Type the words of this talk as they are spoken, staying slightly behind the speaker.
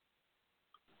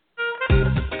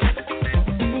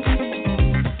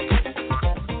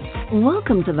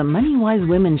Welcome to the Money Wise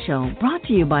Women Show, brought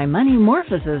to you by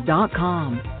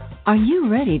MoneyMorphosis.com. Are you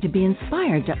ready to be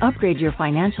inspired to upgrade your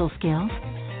financial skills?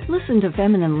 Listen to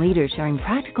feminine leaders sharing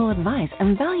practical advice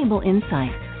and valuable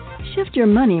insight. Shift your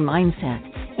money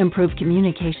mindset, improve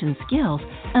communication skills,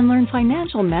 and learn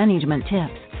financial management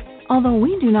tips. Although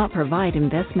we do not provide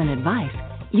investment advice,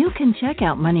 you can check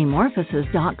out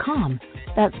MoneyMorphosis.com.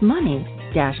 That's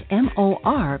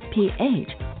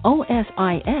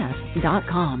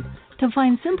money-morphosis.com to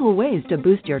find simple ways to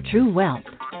boost your true wealth.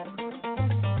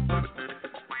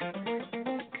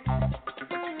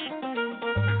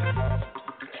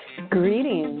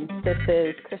 Greetings. This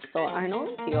is Crystal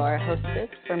Arnold, your hostess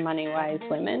for Money Wise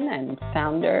Women and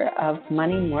founder of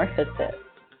Money Morphosis.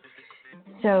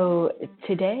 So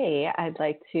today I'd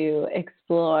like to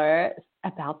explore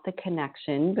about the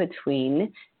connection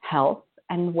between health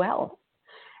and wealth.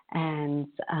 And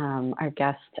our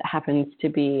guest happens to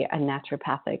be a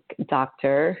naturopathic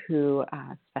doctor who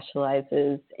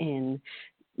specializes in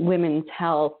women's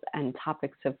health and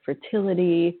topics of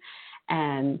fertility.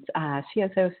 And she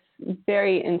has a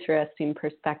very interesting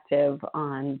perspective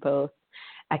on both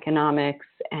economics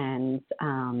and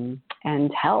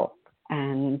health.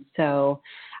 And so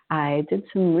I did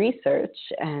some research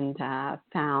and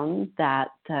found that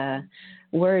the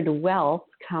word wealth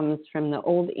comes from the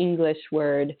Old English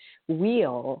word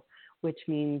weal, which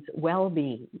means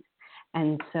well-being.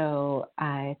 And so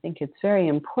I think it's very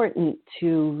important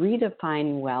to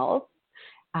redefine wealth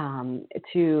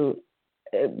to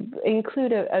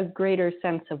include a greater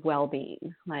sense of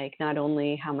well-being, like not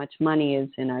only how much money is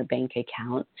in our bank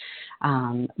account,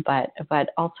 but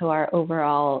also our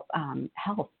overall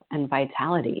health and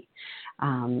vitality.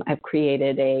 I've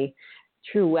created a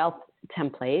True Wealth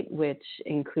template, which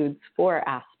includes 4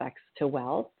 aspects to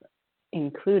wealth,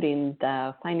 including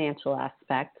the financial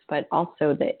aspects, but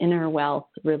also the inner wealth,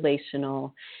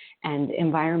 relational, and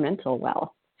environmental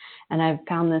wealth. And I've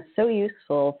found this so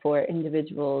useful for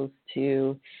individuals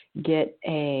to get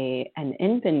an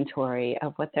inventory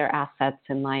of what their assets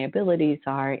and liabilities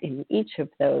are in each of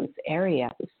those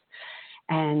areas,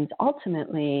 and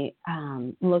ultimately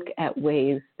look at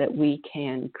ways that we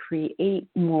can create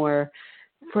more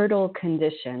fertile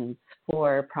conditions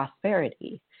for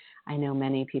prosperity. I know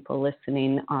many people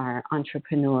listening are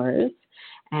entrepreneurs,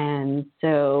 and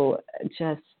so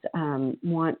just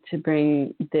want to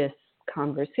bring this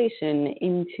conversation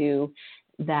into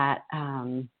that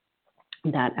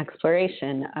that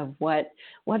exploration of what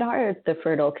are the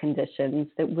fertile conditions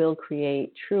that will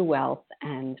create true wealth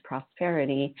and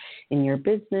prosperity in your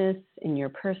business, in your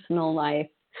personal life,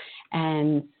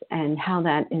 and how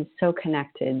that is so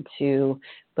connected to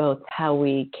both how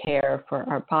we care for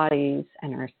our bodies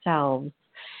and ourselves,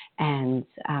 and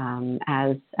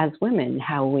as women,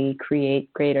 how we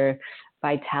create greater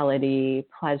vitality,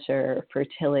 pleasure,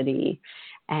 fertility,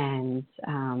 and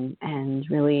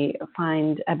really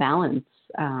find a balance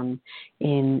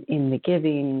in the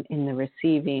giving, in the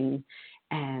receiving,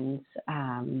 and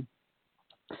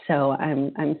so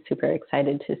I'm super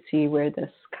excited to see where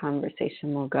this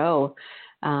conversation will go.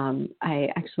 I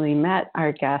actually met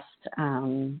our guest,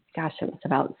 it was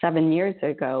about 7 years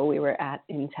ago. We were at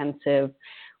intensive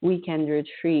weekend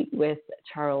retreat with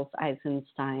Charles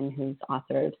Eisenstein, who's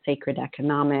author of Sacred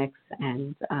Economics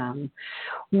and a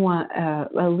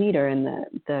leader in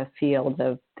the field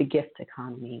of the gift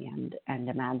economy and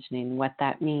imagining what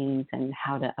that means and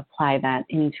how to apply that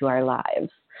into our lives.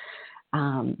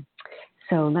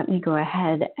 So let me go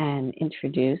ahead and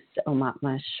introduce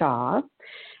Omatma Shah.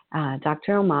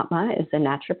 Dr. Omatma is a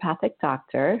naturopathic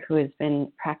doctor who has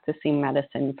been practicing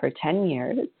medicine for 10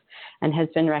 years and has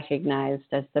been recognized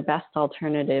as the best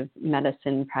alternative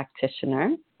medicine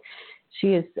practitioner. She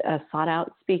is a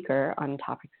sought-out speaker on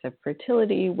topics of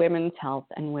fertility, women's health,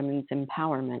 and women's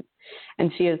empowerment.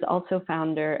 And she is also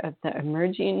founder of the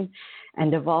Emerging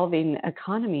and Evolving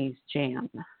Economies Jam,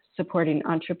 supporting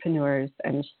entrepreneurs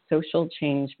and social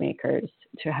change makers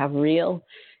to have real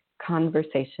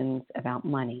conversations about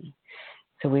money.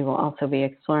 So we will also be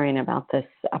exploring about this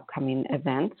upcoming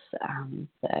event,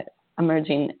 the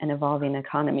Emerging and Evolving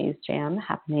Economies Jam,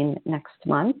 happening next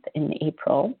month in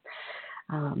April.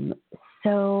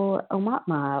 So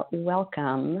Omatma,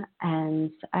 welcome.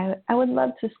 And I would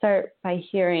love to start by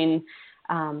hearing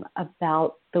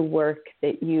about the work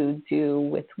that you do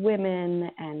with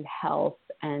women and health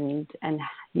and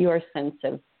your sense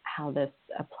of how this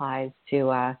applies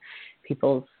to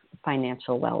people's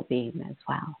financial well-being as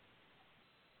well.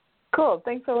 Cool.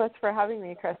 Thanks so much for having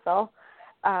me, Crystal.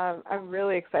 I'm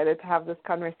really excited to have this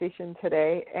conversation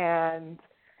today, and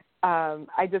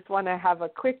I just want to have a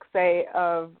quick say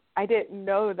of I didn't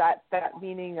know that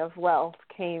meaning of wealth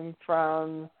came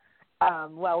from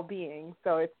well-being.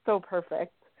 So it's so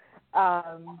perfect.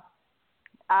 I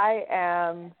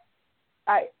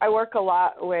work a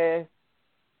lot with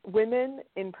women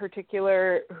in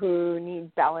particular who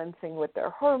need balancing with their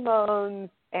hormones,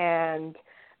 and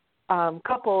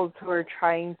couples who are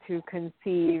trying to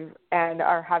conceive and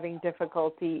are having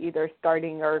difficulty either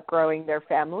starting or growing their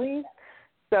families.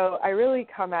 So I really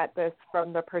come at this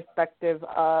from the perspective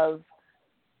of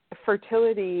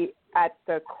fertility at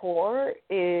the core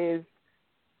is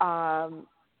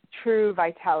true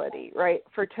vitality, right?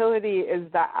 Fertility is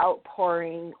the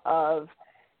outpouring of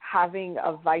having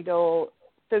a vital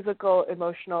physical,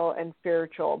 emotional, and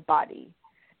spiritual body.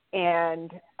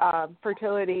 And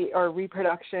fertility or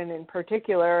reproduction in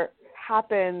particular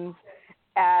happens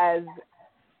as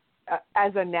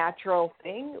a natural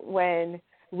thing when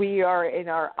we are in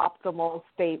our optimal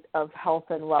state of health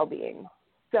and well-being.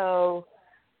 So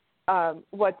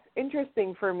what's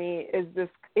interesting for me is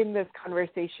in this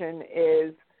conversation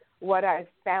is what I've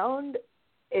found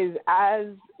is as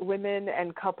women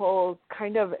and couples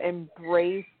kind of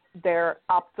embrace their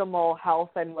optimal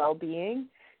health and well-being,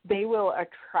 they will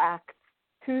attract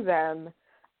to them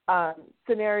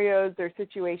scenarios or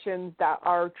situations that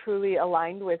are truly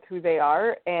aligned with who they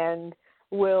are and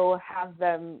will have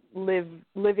them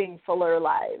living fuller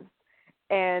lives.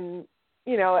 And,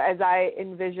 you know, as I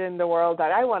envision the world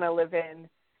that I want to live in,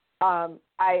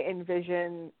 I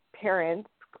envision parents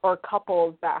or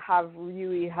couples that have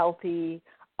really healthy,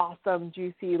 awesome,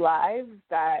 juicy lives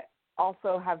that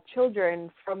also have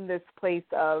children from this place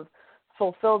of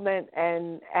fulfillment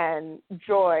and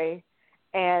joy,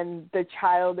 and the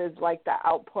child is like the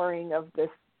outpouring of this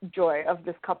joy of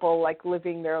this couple, like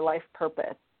living their life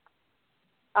purpose.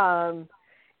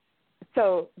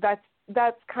 So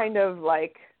that's kind of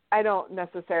like, I don't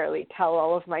necessarily tell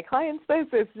all of my clients this.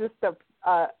 It's just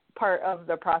a part of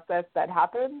the process that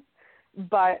happens.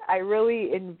 But I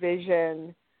really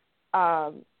envision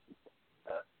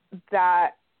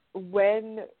that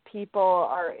when people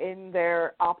are in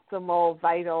their optimal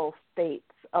vital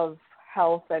states of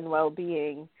health and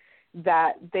well-being,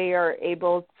 that they are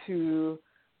able to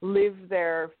live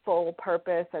their full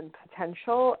purpose and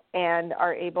potential and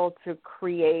are able to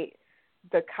create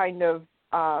the kind of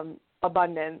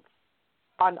abundance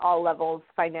on all levels,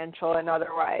 financial and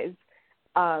otherwise,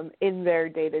 in their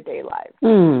day-to-day lives.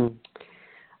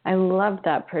 I love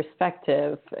that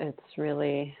perspective. It's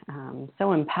really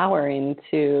so empowering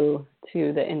to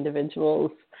the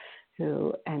individuals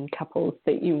and couples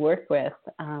that you work with.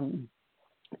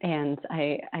 And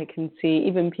I can see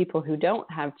even people who don't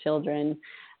have children,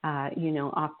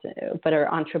 often, but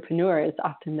are entrepreneurs,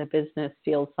 often the business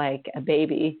feels like a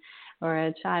baby or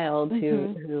a child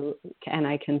who and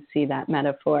I can see that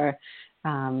metaphor,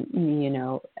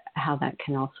 how that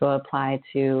can also apply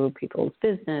to people's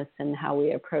business and how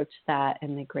we approach that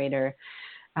in the greater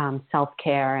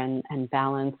self-care and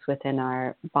balance within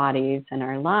our bodies and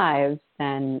our lives,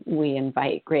 then we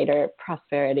invite greater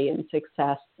prosperity and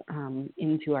success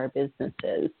into our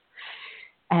businesses.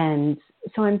 And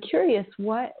so I'm curious,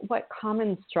 what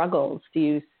common struggles do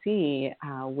you see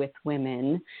with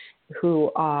women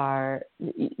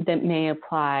that may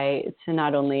apply to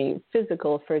not only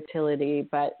physical fertility,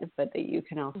 but that you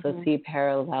can also see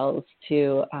parallels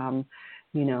to,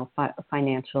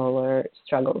 financial or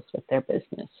struggles with their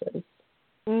businesses?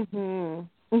 And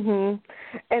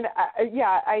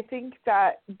I think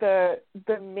that the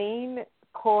main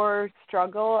core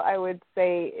struggle, I would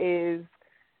say, is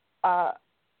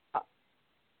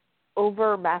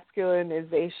over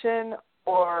masculinization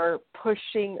or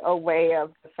pushing away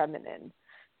of the feminine.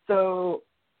 So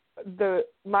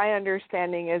my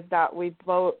understanding is that we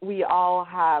all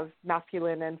have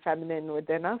masculine and feminine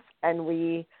within us, and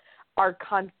we are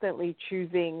constantly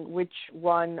choosing which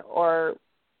one or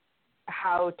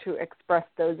how to express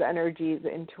those energies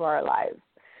into our lives.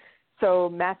 So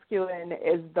masculine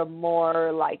is the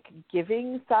more like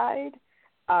giving side.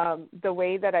 The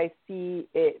way that I see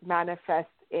it manifest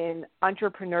in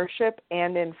entrepreneurship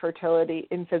and in fertility,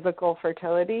 in physical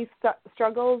fertility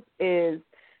struggles, is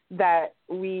that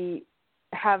we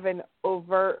have an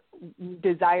overt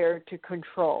desire to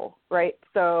control, right?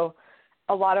 So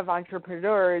a lot of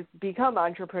entrepreneurs become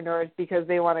entrepreneurs because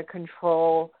they want to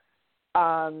control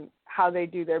how they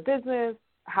do their business,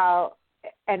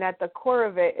 and at the core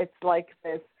of it, it's like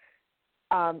this,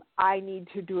 I need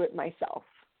to do it myself.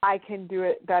 I can do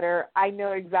it better. I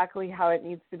know exactly how it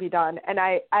needs to be done. And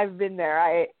I've been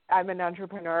there. I'm an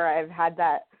entrepreneur. I've had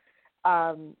that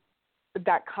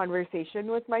conversation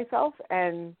with myself,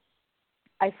 and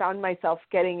I found myself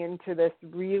getting into this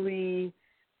really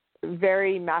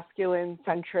very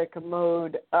masculine-centric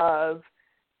mode of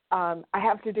I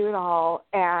have to do it all,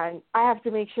 and I have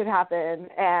to make shit happen,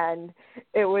 and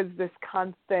it was this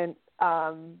constant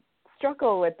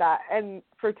struggle with that. And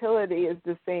fertility is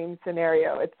the same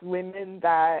scenario. It's women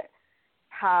that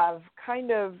have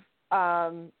kind of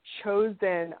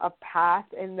chosen a path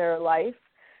in their life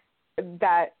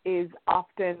that is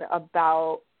often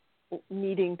about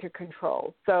needing to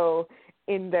control. So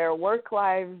in their work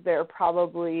lives, they're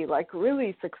probably like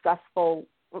really successful,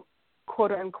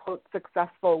 quote unquote,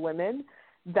 successful women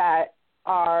that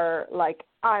are like,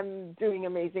 I'm doing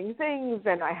amazing things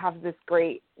and I have this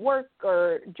great work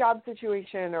or job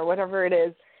situation or whatever it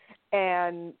is.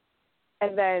 And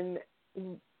then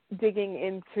digging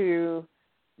into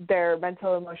their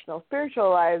mental, emotional, spiritual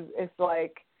lives, it's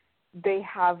like they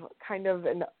have kind of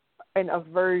an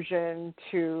aversion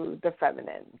to the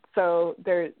feminine. So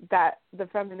the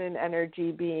feminine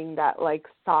energy being that like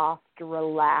soft,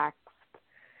 relaxed,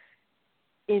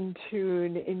 in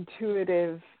tune,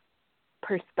 intuitive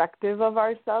perspective of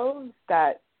ourselves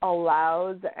that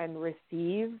allows and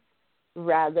receives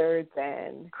rather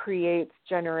than creates,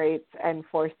 generates, and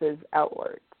forces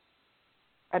outwards.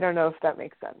 I don't know if that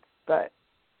makes sense, but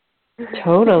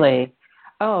Totally.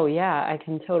 Oh yeah, I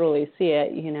can totally see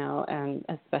it, and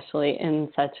especially in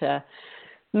such a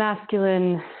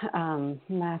masculine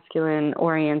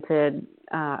oriented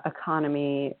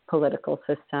economy, political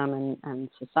system, and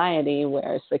society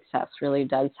where success really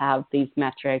does have these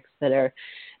metrics that are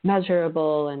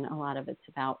measurable, and a lot of it's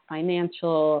about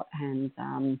financial. And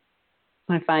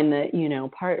I find that,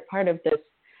 part of this,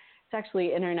 it's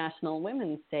actually International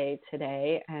Women's Day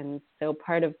today, and so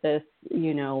part of this,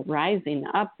 rising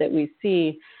up that we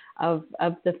see of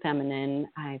the feminine,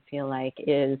 I feel like,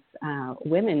 is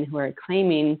women who are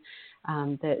claiming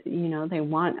that, they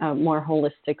want a more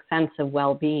holistic sense of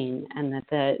well-being, and that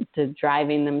the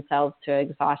driving themselves to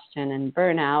exhaustion and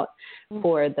burnout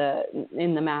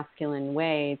in the masculine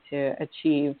way to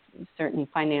achieve certain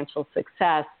financial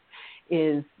success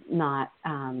is not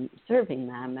serving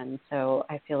them. And so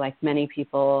I feel like many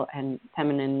people and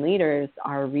feminine leaders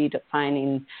are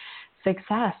redefining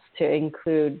success to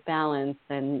include balance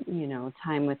and,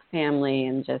 time with family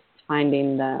and just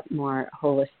finding the more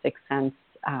holistic sense.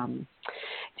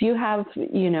 Do you have,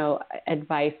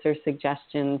 advice or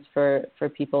suggestions for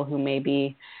people who may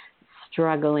be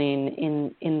struggling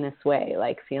in this way,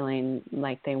 like feeling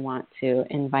like they want to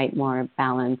invite more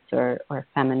balance or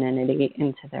femininity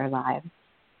into their lives?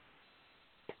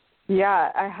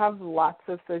 Yeah, I have lots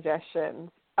of suggestions.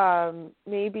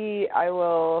 Maybe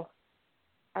I'll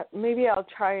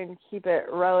try and keep it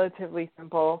relatively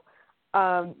simple.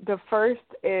 The first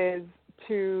is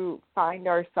to find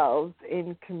ourselves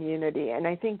in community. And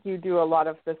I think you do a lot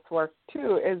of this work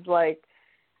too, is like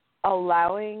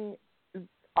allowing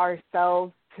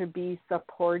ourselves to be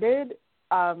supported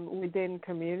within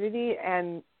community,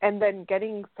 and then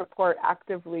getting support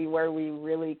actively where we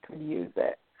really could use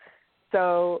it.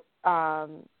 So,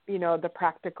 the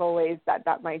practical ways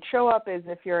that might show up is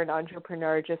if you're an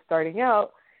entrepreneur just starting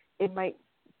out, it might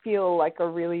feel like a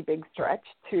really big stretch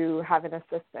to have an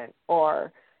assistant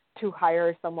or to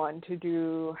hire someone to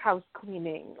do house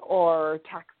cleaning or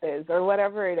taxes or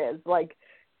whatever it is. Like,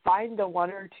 find the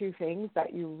one or two things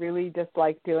that you really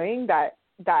dislike doing that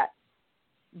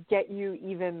get you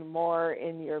even more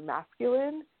in your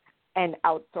masculine, and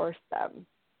outsource them.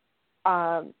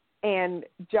 And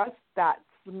just that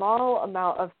small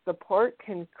amount of support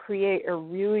can create a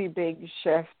really big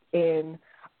shift in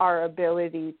our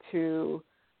ability to,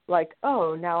 like,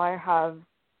 oh, now I have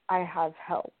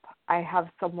help. I have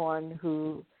someone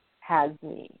who has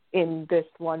me in this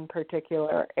one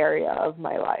particular area of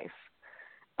my life.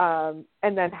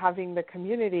 And then having the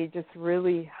community just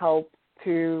really helps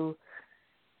to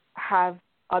have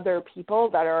other people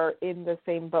that are in the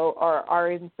same boat or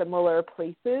are in similar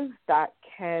places that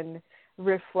can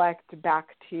reflect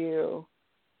back to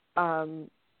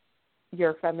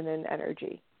your feminine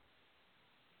energy.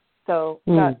 So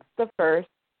that's the first.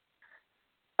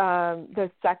 The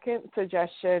second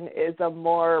suggestion is a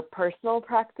more personal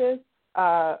practice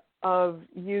of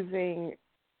using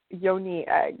yoni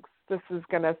eggs. This is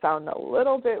going to sound a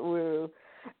little bit woo,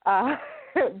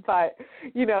 but,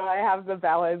 I have the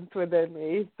balance within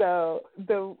me. So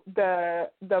the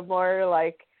more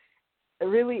like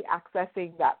really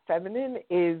accessing that feminine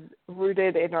is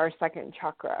rooted in our second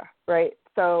chakra, right?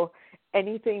 So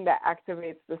anything that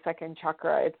activates the second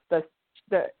chakra, it's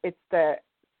the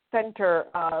center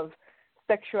of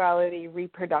sexuality,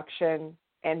 reproduction,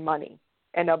 and money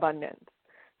and abundance.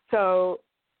 So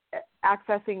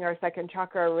accessing our second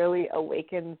chakra really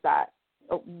awakens that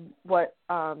what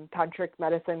tantric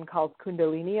medicine calls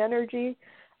Kundalini energy,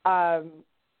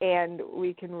 and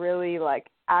we can really like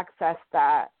access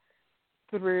that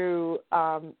through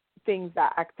things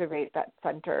that activate that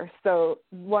center. So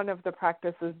one of the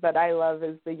practices that I love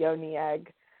is the yoni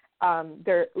egg.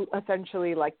 They're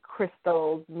essentially like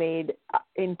crystals made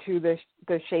into the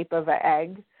shape of an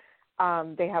egg.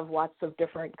 They have lots of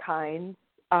different kinds.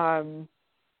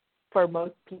 For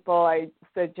most people, I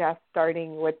suggest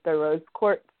starting with the rose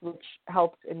quartz, which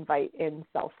helps invite in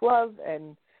self-love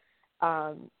and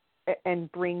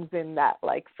brings in that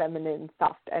like feminine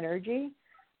soft energy.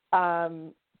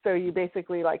 So you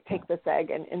basically like take this egg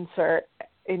and insert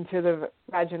into the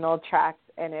vaginal tract,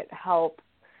 and it helps,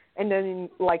 and then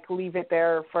like leave it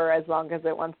there for as long as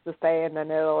it wants to stay, and then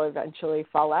it'll eventually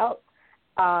fall out.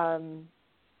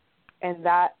 And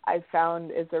that I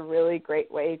found is a really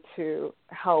great way to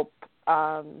help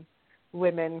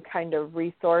women kind of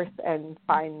resource and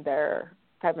find their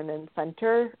feminine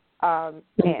center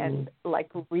and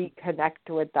like reconnect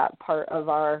with that part of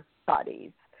our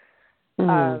bodies.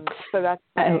 So that's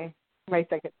my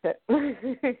second tip.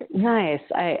 Nice.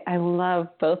 I love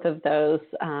both of those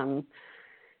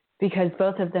because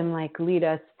both of them like lead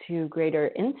us to greater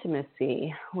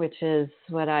intimacy, which is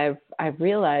what I've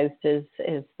realized is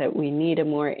that we need a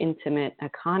more intimate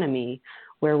economy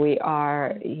where we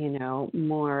are,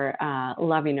 more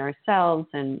loving ourselves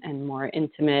and more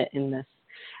intimate in this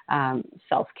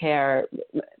self-care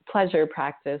pleasure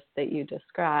practice that you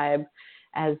describe,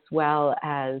 as well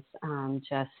as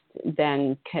just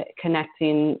then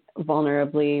connecting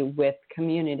vulnerably with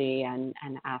community and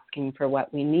asking for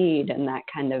what we need, and that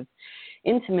kind of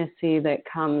intimacy that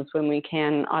comes when we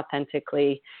can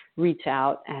authentically reach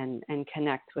out and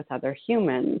connect with other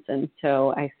humans. And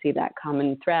so I see that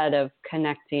common thread of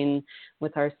connecting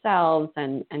with ourselves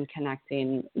and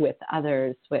connecting with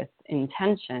others with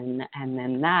intention. And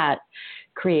then that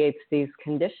creates these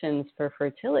conditions for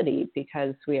fertility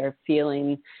because we are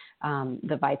feeling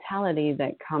the vitality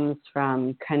that comes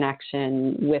from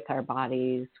connection with our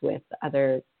bodies, with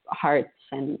other hearts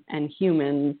and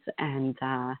humans, and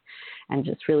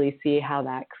just really see how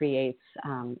that creates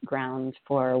ground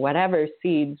for whatever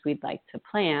seeds we'd like to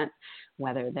plant,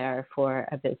 whether they're for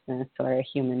a business or a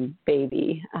human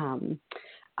baby.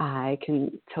 I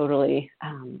can totally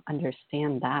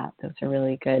understand that. Those are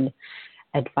really good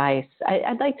advice.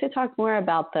 I'd like to talk more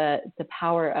about the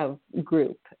power of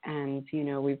group. And,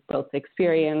 we've both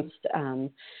experienced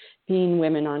being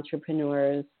women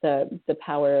entrepreneurs, the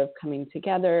power of coming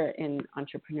together in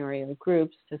entrepreneurial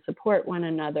groups to support one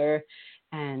another,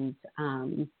 and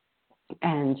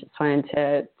just wanted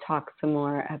to talk some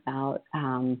more about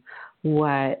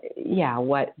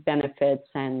what benefits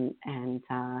and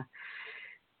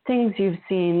things you've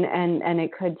seen, and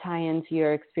it could tie into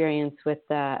your experience with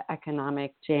the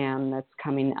economic jam that's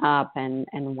coming up, and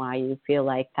why you feel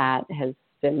like that has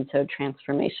been so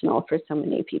transformational for so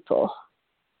many people.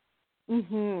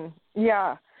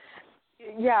 Yeah.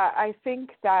 I think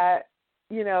that,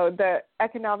 the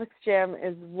economics jam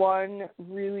is one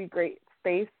really great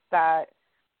space that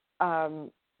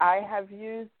I have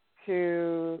used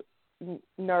to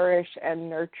nourish and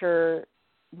nurture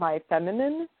my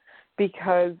feminine,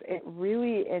 because it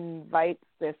really invites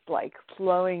this like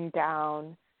slowing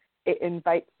down. It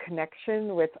invites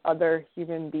connection with other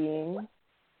human beings,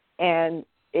 and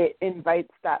it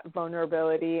invites that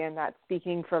vulnerability and that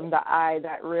speaking from the I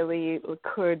that really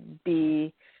could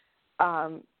be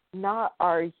not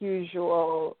our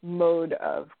usual mode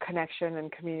of connection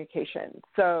and communication.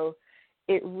 So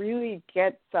it really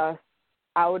gets us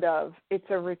out of, it's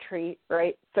a retreat,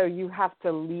 right? So you have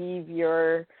to leave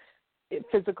your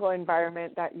physical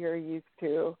environment that you're used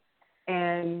to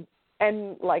and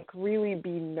like really be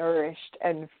nourished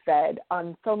and fed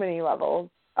on so many levels.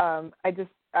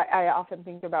 I often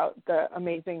think about the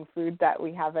amazing food that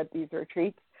we have at these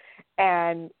retreats,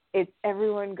 and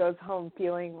everyone goes home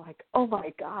feeling like, oh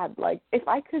my God, like if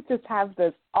I could just have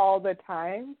this all the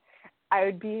time, I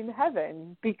would be in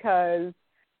heaven, because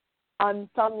on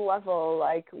some level,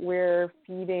 like we're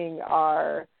feeding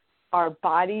our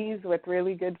bodies with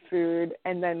really good food,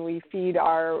 and then we feed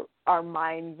our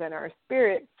minds and our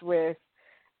spirits with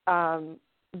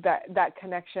that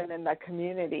connection and that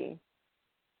community.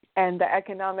 And the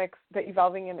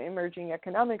Evolving and Emerging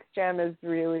Economics Jam is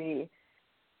really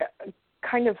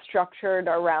kind of structured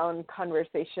around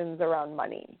conversations around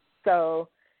money. So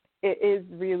it is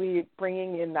really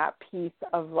bringing in that piece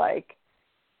of like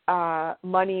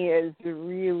money is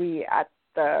really at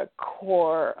the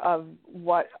core of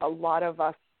what a lot of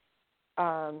us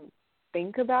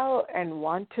think about and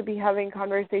want to be having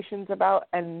conversations about.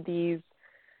 And these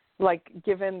like,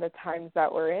 given the times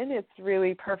that we're in, it's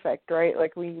really perfect, right?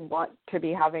 Like, we want to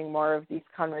be having more of these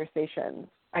conversations.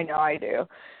 I know I do.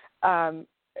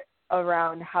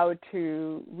 Around how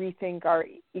to rethink our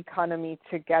economy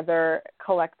together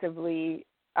collectively,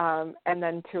 and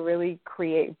then to really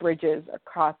create bridges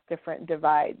across different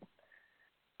divides.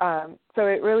 So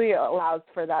it really allows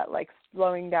for that, like,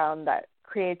 slowing down, that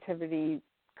creativity,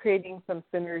 creating some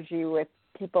synergy with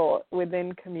people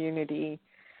within community,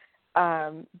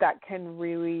 that can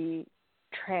really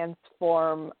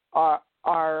transform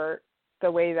the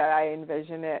way that I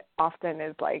envision it often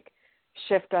is like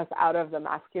shift us out of the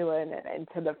masculine and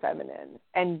into the feminine.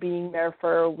 And being there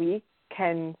for a week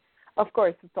can, of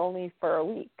course, it's only for a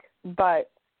week, but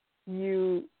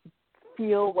you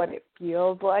feel what it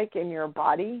feels like in your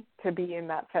body to be in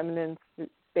that feminine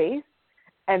space,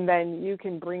 and then you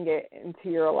can bring it into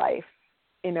your life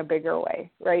in a bigger way,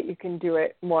 right? You can do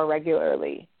it more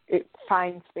regularly.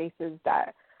 Find spaces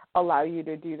that allow you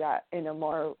to do that in a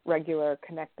more regular,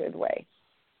 connected way.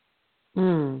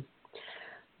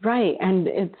 Right, and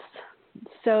it's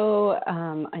so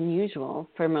unusual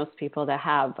for most people to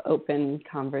have open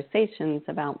conversations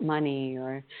about money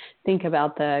or think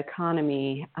about the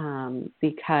economy,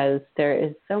 because there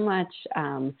is so much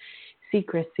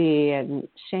secrecy and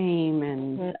shame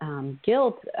and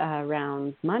guilt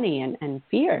around money and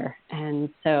fear. And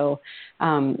so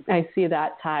I see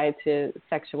that tied to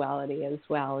sexuality as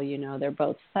well. You know, they're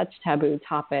both such taboo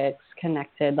topics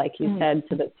connected, like you said,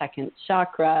 to the second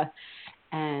chakra.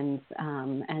 And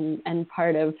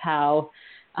part of how,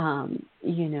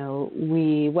 you know,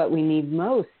 what we need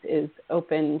most is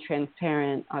open,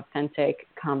 transparent, authentic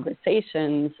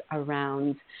conversations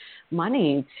around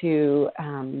money to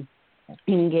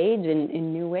engage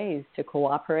in new ways, to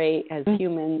cooperate as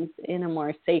humans in a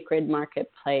more sacred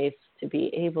marketplace, to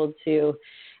be able to,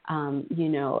 you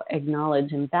know,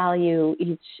 acknowledge and value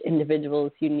each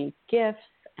individual's unique gifts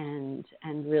and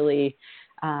really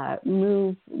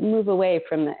move away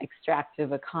from the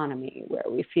extractive economy where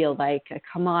we feel like a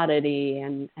commodity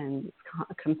and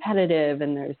competitive,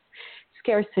 and there's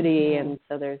scarcity, and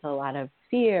so there's a lot of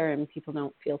fear and people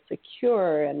don't feel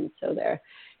secure, and so there's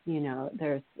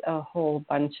a whole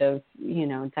bunch of, you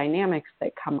know, dynamics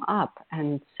that come up.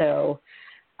 And so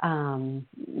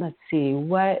let's see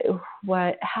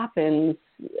what happens.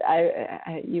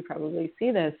 You probably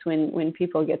see this when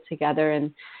people get together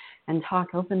and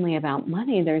talk openly about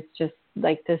money. There's just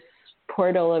like this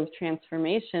portal of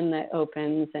transformation that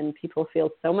opens, and people feel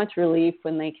so much relief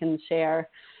when they can share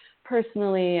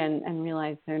personally and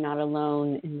realize they're not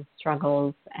alone in the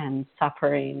struggles and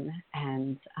suffering.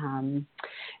 And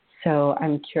so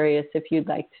I'm curious if you'd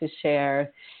like to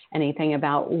share anything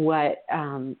about what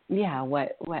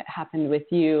happened with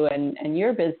you and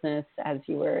your business as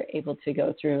you were able to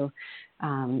go through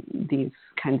these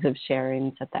kinds of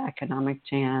sharings at the Economic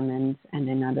Jam and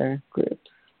in other groups.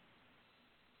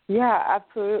 Yeah,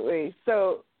 absolutely.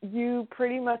 So you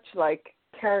pretty much like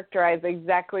characterize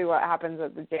exactly what happens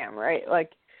at the jam, right?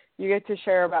 Like you get to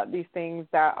share about these things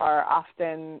that are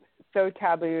often so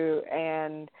taboo,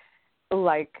 and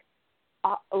like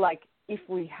if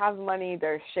we have money,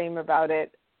 there's shame about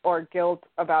it or guilt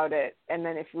about it. And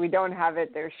then if we don't have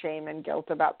it, there's shame and guilt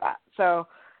about that. So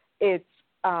it's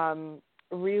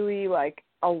really like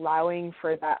allowing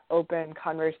for that open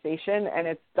conversation, and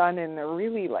it's done in a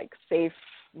really like safe,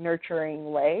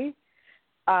 nurturing way.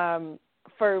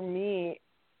 For me,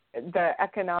 the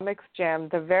Economics Jam,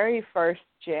 the very first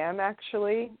jam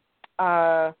actually,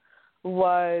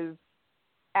 was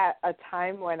at a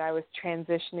time when I was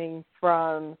transitioning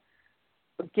from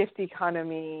gift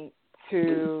economy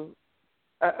to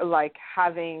like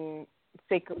having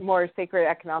more sacred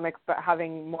economics, but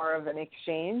having more of an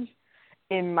exchange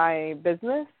in my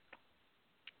business.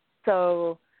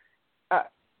 So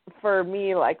for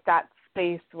me, like that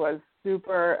space was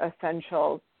super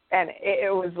essential, and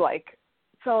it was like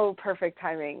so perfect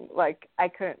timing. Like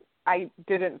I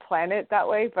didn't plan it that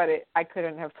way, but I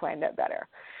couldn't have planned it better.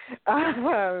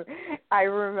 I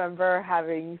remember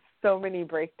having so many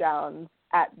breakdowns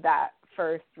at that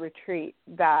first retreat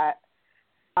that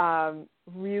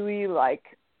really like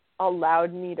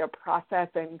allowed me to process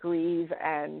and grieve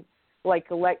and like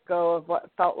let go of what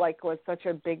felt like was such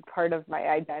a big part of my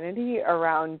identity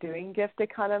around doing gift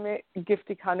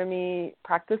economy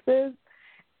practices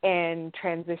and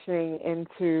transitioning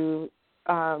into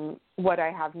what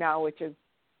I have now, which is,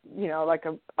 you know, like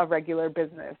a regular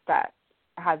business that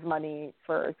has money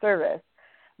for service.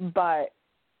 But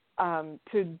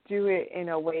to do it in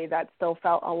a way that still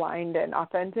felt aligned and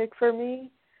authentic for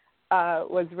me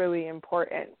was really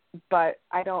important. but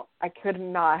I could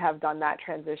not have done that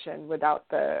transition without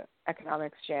the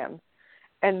economics jam.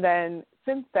 And then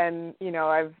since then,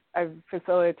 I've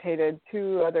facilitated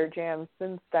 2 other jams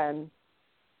since then.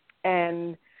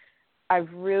 And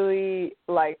I've really,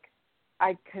 I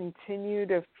continue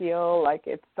to feel like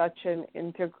it's such an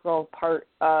integral part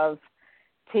of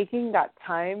taking that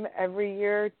time every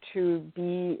year to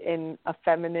be in a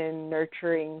feminine,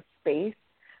 nurturing space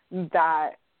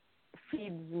that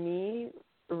feeds me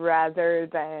rather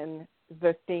than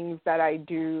the things that I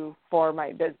do for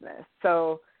my business.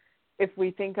 So if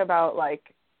we think about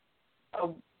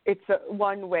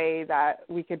one way that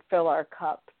we could fill our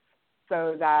cups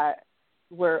so that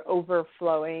we're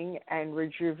overflowing and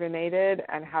rejuvenated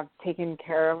and have taken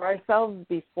care of ourselves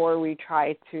before we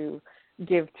try to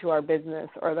give to our business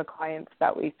or the clients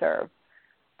that we serve.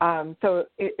 So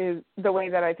it is, the way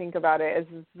that I think about it is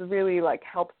really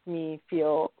helps me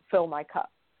fill my cup.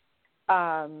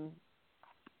 And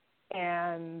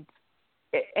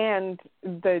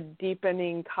the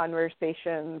deepening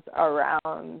conversations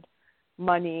around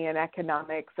money and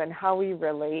economics and how we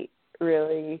relate,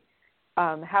 really,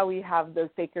 how we have those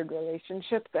sacred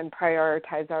relationships and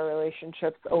prioritize our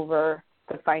relationships over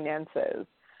the finances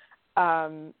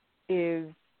is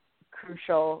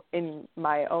crucial in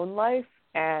my own life.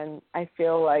 And I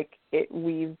feel like it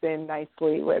weaves in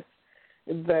nicely with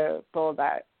the people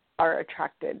that are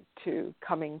attracted to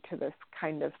coming to this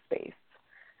kind of space.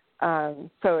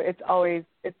 So it's always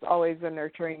a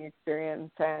nurturing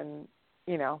experience, and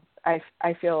I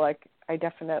feel like I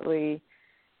definitely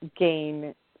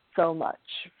gain so much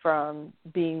from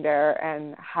being there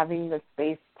and having the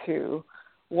space to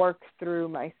work through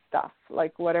my stuff.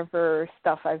 Whatever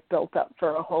stuff I've built up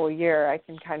for a whole year, I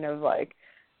can kind of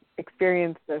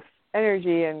experience this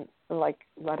energy and let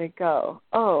it go.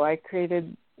 Oh, I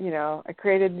created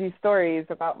these stories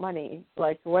about money.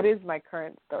 What is my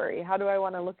current story? How do I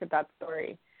want to look at that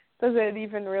story? Does it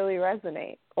even really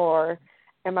resonate? Or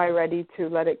am I ready to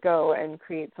let it go and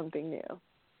create something new?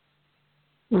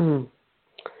 Mm.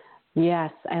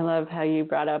 Yes, I love how you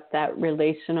brought up that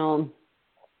relational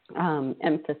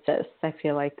emphasis. I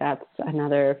feel like that's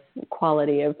another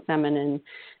quality of feminine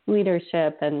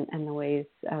leadership and the ways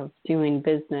of doing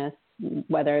business,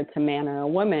 whether it's a man or a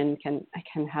woman, can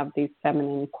have these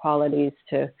feminine qualities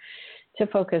to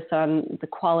focus on the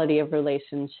quality of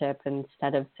relationship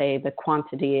instead of, say, the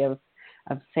quantity of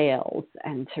sales,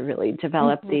 and to really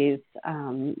develop these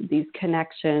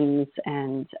connections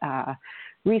and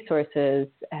resources,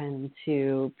 and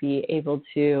to be able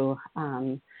to,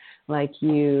 like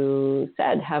you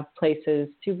said, have places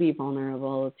to be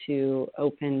vulnerable, to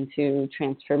open to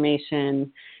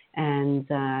transformation. And,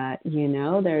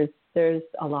 there's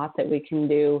a lot that we can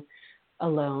do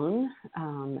alone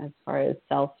as far as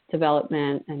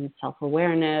self-development and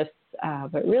self-awareness,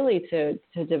 but really to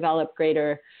develop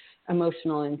greater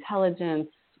emotional intelligence,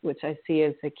 which I see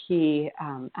as a key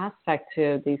aspect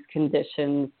to these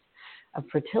conditions of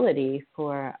fertility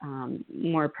for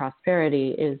more prosperity,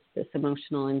 is this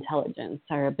emotional intelligence,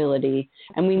 our ability,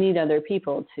 and we need other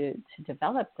people to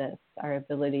develop this, our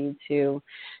ability to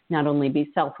not only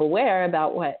be self-aware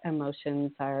about what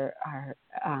emotions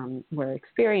we're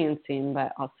experiencing,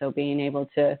 but also being able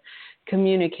to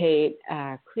communicate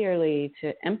clearly,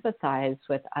 to empathize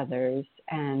with others.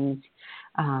 And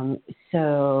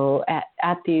so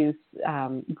at these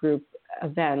group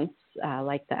events,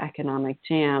 like the Economic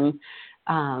Jam,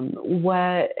 how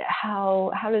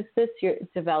does this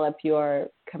develop your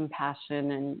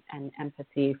compassion and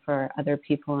empathy for other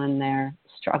people and their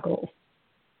struggles?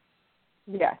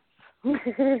 Yes.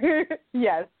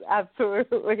 Yes,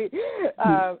 absolutely.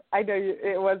 I know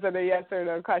it wasn't a yes or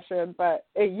no question, but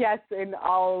a yes in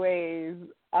all ways,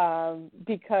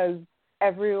 because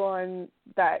everyone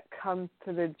that comes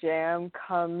to the jam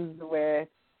comes with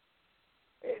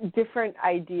different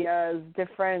ideas,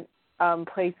 different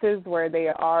places where they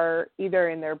are either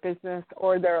in their business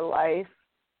or their life,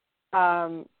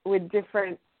 with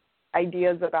different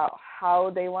ideas about how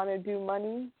they want to do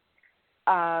money.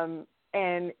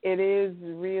 And it is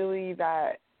really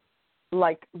that,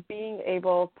 being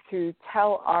able to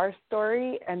tell our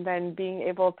story and then being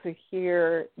able to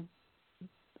hear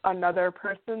another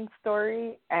person's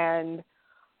story and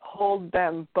hold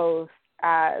them both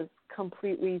as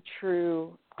completely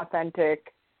true,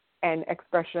 authentic, and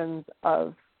expressions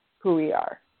of who we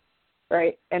are,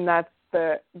 right? And that's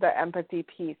the empathy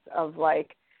piece of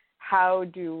how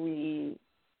do we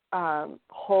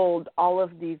hold all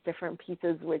of these different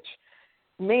pieces, which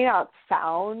may not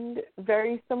sound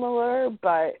very similar,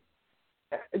 but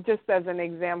just as an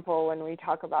example, when we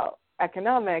talk about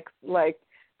economics,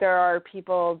 There are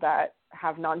people that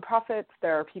have nonprofits.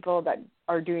 There are people that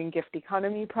are doing gift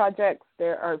economy projects.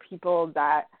 There are people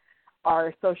that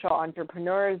are social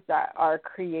entrepreneurs that are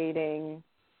creating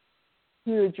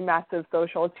huge, massive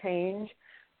social change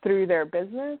through their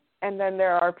business. And then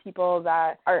there are people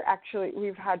that are actually,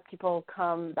 we've had people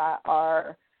come that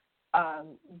are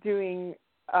doing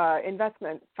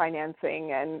investment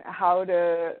financing and how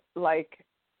to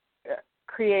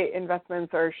create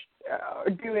investments or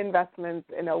do investments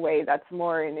in a way that's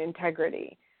more in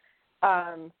integrity.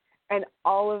 And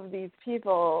all of these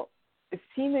people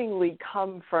seemingly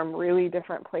come from really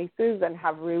different places and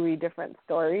have really different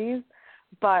stories.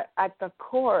 But at the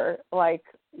core,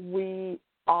 we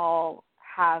all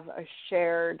have a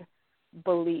shared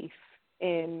belief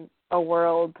in a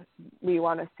world we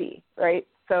want to see, right?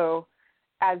 So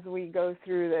as we go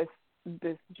through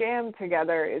this jam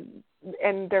together,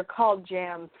 and they're called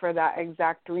jams for that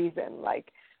exact reason.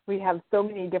 We have so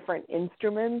many different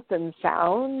instruments and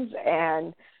sounds,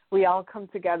 and we all come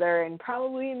together, and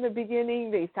probably in the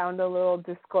beginning they sound a little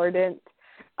discordant,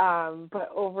 but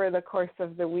over the course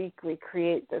of the week we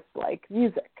create this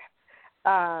music.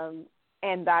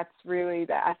 And that's really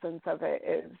the essence of it,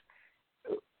 is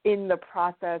in the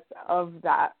process of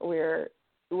that we're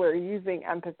using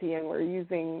empathy, and we're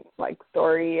using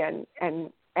story and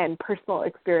personal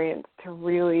experience to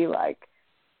really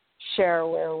share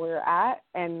where we're at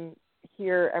and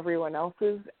hear everyone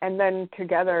else's, and then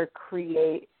together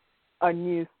create a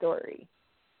new story.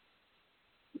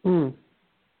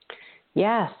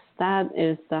 Yes, that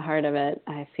is the heart of it,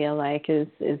 I feel like, is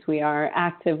we are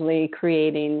actively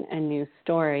creating a new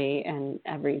story. And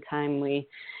every time we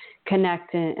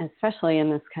connect, especially in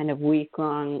this kind of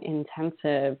week-long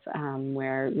intensive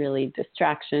where really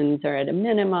distractions are at a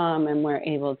minimum, and we're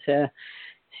able to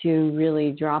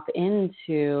really drop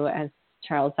into, as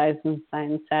Charles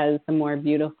Eisenstein says, the more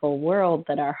beautiful world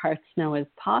that our hearts know is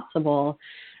possible,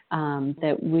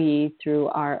 that we, through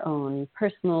our own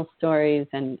personal stories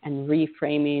and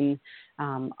reframing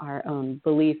our own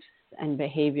beliefs and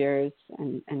behaviors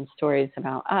and stories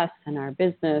about us and our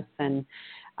business, and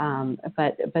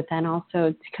but then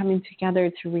also coming together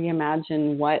to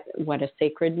reimagine what a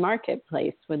sacred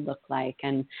marketplace would look like,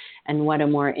 and what a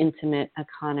more intimate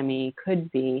economy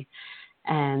could be.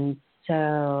 And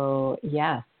so,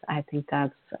 yes, I think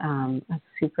that's a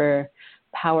super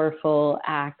powerful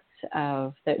act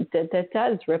of that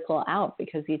does ripple out,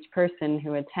 because each person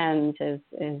who attends is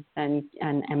then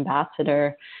an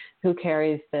ambassador who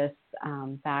carries this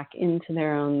back into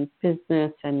their own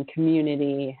business and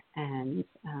community. And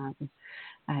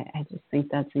I just think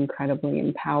that's incredibly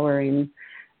empowering.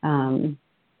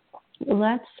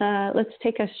 Let's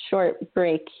take a short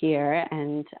break here,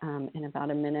 and in about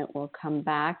a minute we'll come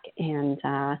back, and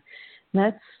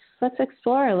let's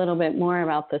explore a little bit more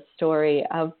about the story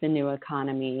of the new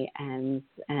economy and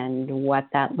what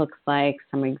that looks like,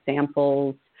 some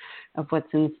examples of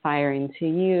what's inspiring to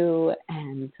you,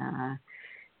 and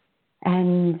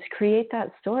create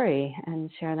that story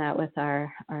and share that with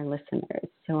our listeners.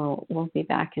 So we'll be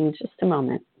back in just a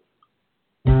moment.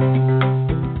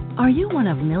 Are you one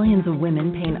of millions of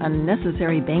women paying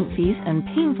unnecessary bank fees and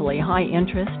painfully high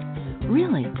interest?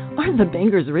 Really? Aren't the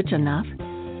bankers rich enough?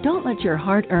 Don't let your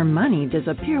hard-earned money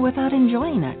disappear without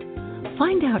enjoying it.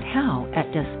 Find out how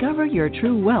at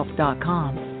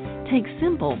discoveryourtruewealth.com. Take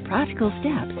simple, practical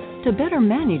steps to better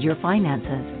manage your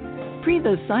finances. Breathe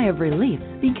a sigh of relief,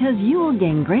 because you will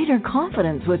gain greater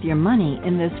confidence with your money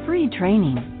in this free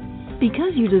training.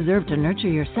 Because you deserve to nurture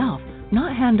yourself,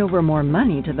 not hand over more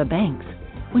money to the banks.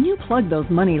 When you plug those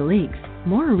money leaks,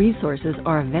 more resources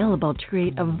are available to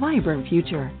create a vibrant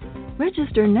future.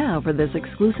 Register now for this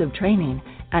exclusive training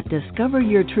at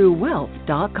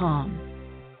discoveryourtruewealth.com.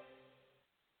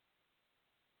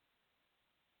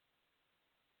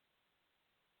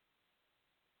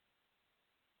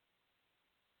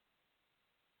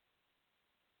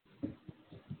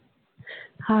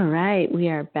 All right, we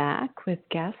are back with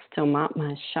guest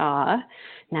Somatma Shah,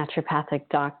 naturopathic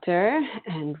doctor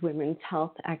and women's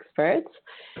health expert.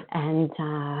 And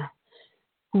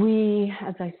we,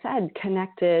 as I said,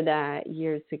 connected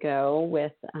years ago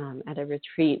with at a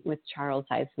retreat with Charles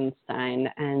Eisenstein.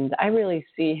 And I really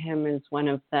see him as one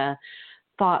of the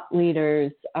thought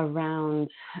leaders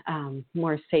around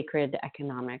more sacred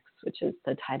economics, which is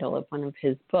the title of one of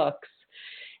his books.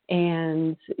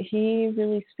 And he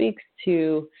really speaks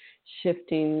to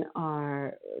shifting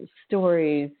our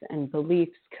stories and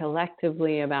beliefs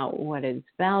collectively about what is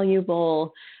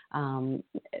valuable,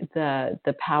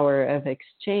 the power of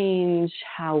exchange,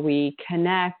 how we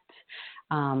connect,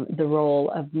 the role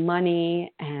of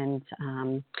money, and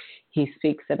he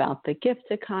speaks about the gift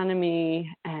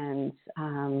economy. And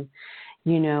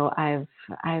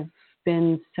I've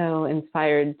been so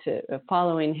inspired to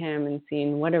following him and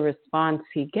seeing what a response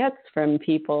he gets from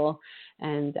people,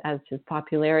 and as his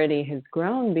popularity has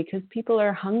grown, because people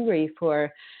are hungry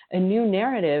for a new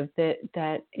narrative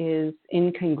that is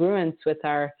in congruence with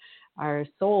our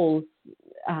soul's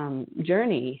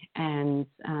journey. And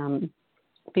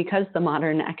because the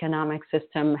modern economic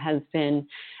system has been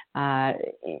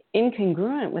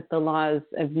incongruent with the laws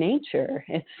of nature,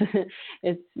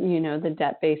 it's the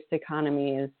debt-based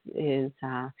economy is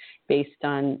based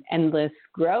on endless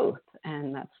growth,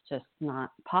 and that's just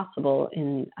not possible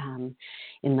in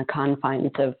the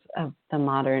confines of the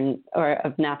modern or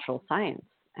of natural science.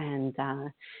 And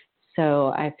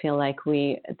so I feel like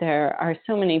there are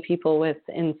so many people with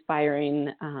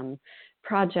inspiring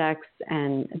projects,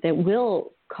 and that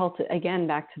will again,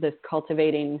 back to this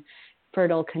cultivating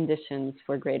fertile conditions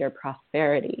for greater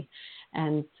prosperity.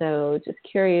 And so just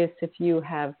curious if you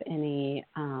have any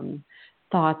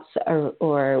thoughts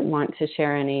or want to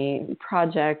share any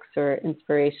projects or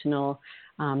inspirational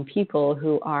people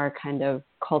who are kind of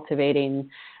cultivating,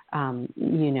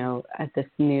 this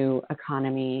new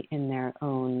economy in their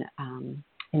own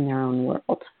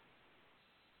world.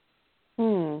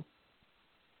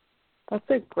 That's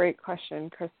a great question,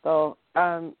 Crystal.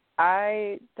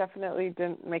 I definitely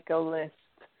didn't make a list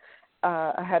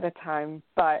ahead of time,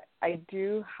 but I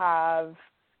feel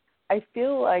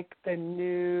like the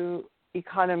new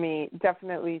economy,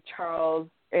 definitely Charles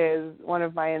is one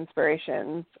of my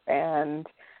inspirations, and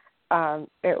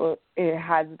it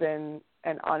has been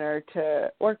an honor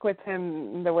to work with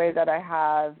him the way that I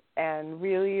have, and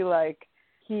really, like,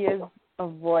 he is a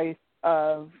voice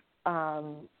of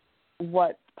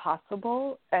what's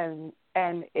possible, and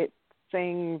it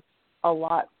sings a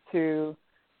lot to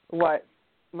what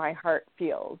my heart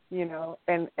feels,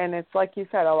 and it's like you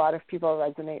said, a lot of people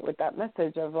resonate with that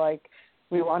message of, like,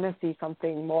 we want to see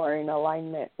something more in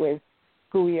alignment with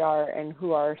who we are and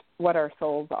what our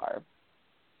souls are.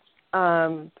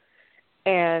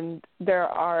 And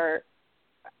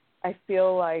I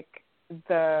feel like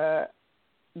the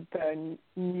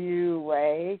new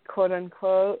way, quote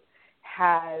unquote,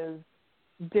 has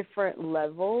different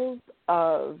levels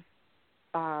of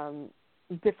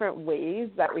different ways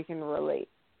that we can relate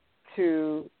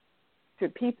to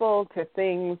people, to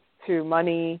things, to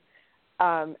money,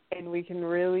 and we can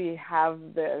really have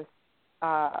this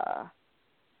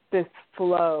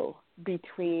flow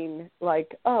between,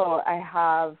 like, I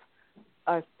have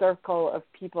a circle of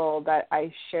people that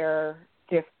I share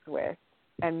gifts with,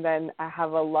 and then I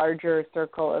have a larger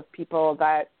circle of people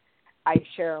that I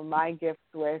share my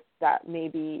gifts with that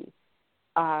maybe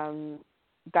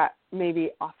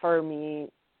offer me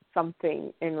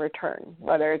something in return,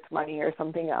 whether it's money or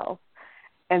something else.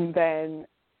 And then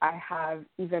I have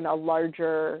even a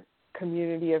larger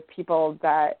community of people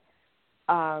that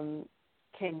can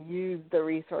use the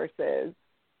resources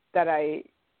that I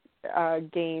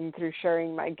gain through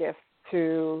sharing my gifts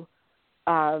to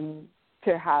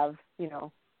have,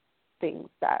 things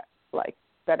that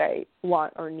I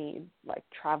want or need, like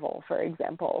travel, for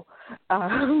example,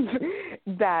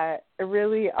 that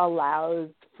really allows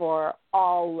for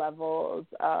all levels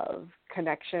of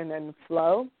connection and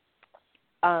flow,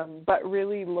 but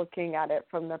really looking at it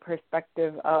from the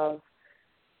perspective of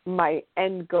my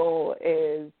end goal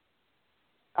is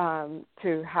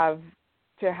to have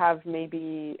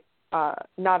maybe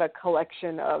not a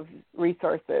collection of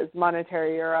resources,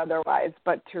 monetary or otherwise,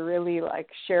 but to really, like,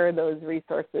 share those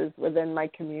resources within my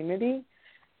community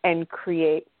and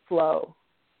create flow,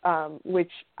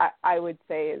 which I would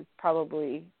say is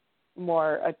probably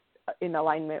more in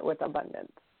alignment with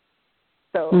abundance.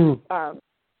 So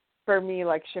for me,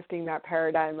 like, shifting that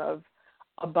paradigm of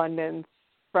abundance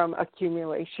from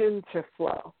accumulation to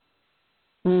flow.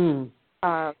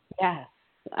 Yes.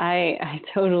 I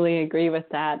totally agree with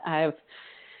that. I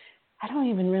don't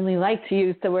even really like to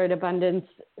use the word abundance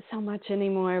so much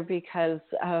anymore because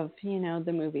of,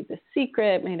 the movie The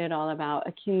Secret made it all about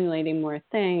accumulating more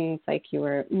things, like you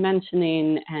were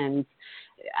mentioning. And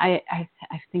I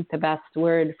think the best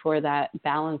word for that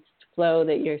balanced flow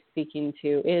that you're speaking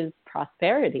to is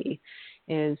prosperity,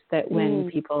 is that when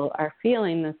people are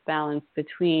feeling this balance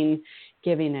between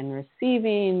giving and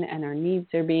receiving, and our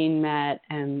needs are being met,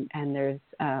 and there's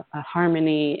a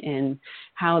harmony in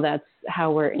how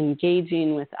we're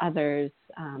engaging with others,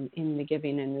 in the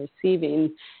giving and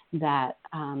receiving, that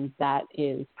that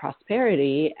is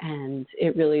prosperity, and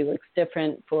it really looks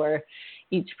different for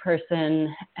each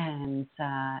person, and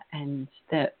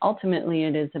that ultimately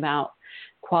it is about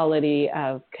quality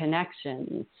of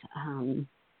connections.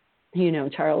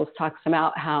 Charles talks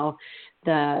about how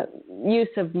the use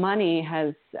of money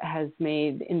has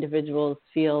made individuals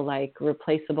feel like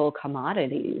replaceable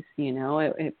commodities.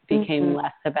 It became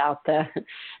less about the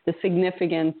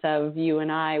significance of you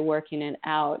and I working it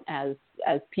out as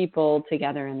people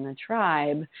together in the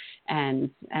tribe, and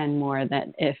more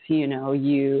that if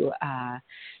you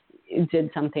did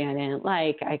something I didn't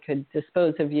like, I could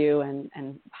dispose of you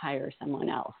and hire someone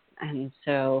else. And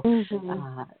so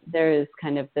there is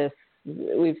kind of this,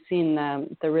 we've seen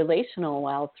the relational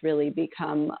wealth really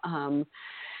become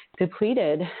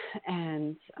depleted,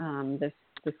 and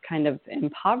this kind of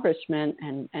impoverishment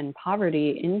and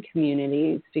poverty in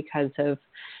communities because of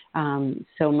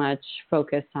so much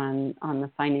focus on the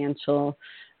financial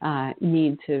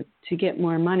need to get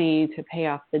more money, to pay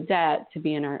off the debt, to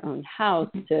be in our own house,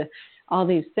 to all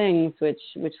these things which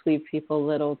leave people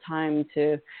little time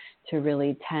to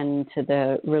really tend to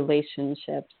the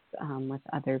relationships with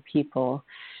other people.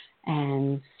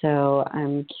 And so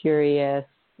I'm curious,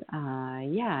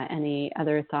 any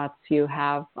other thoughts you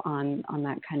have on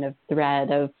that kind of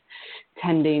thread of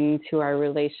tending to our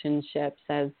relationships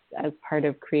as part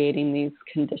of creating these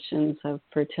conditions of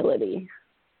fertility?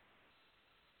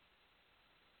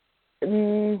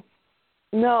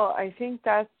 No, I think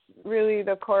that's really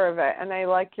the core of it. And I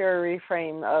like your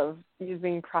reframe of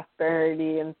using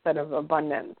prosperity instead of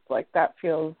abundance. Like, that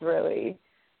feels really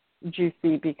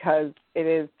juicy, because it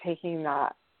is taking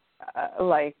that,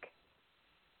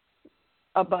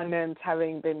 abundance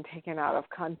having been taken out of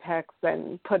context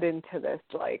and put into this,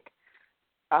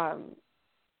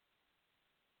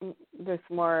 this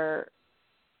more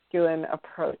masculine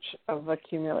approach of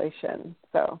accumulation.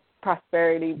 So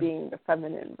prosperity being the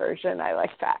feminine version. I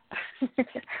like that.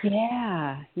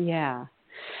 Yeah.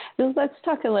 So let's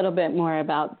talk a little bit more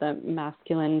about the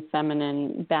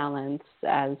masculine-feminine balance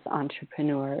as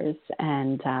entrepreneurs,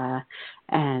 and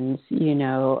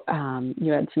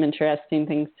you had some interesting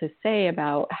things to say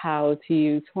about how to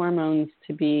use hormones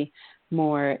to be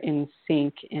more in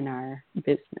sync in our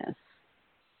business.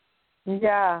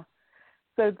 Yeah.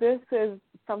 So this is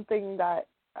something that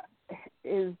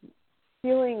is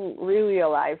feeling really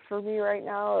alive for me right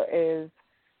now, is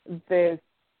this.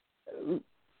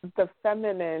 The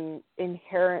feminine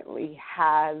inherently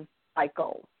has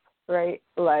cycles, right?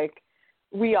 Like,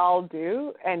 we all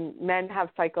do, and men have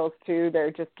cycles too.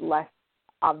 They're just less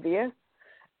obvious.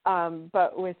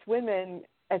 But with women,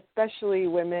 especially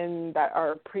women that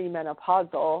are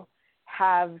premenopausal,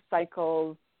 have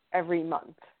cycles every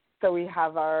month. So we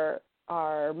have our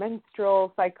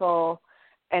menstrual cycle,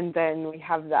 and then we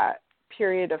have that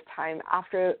period of time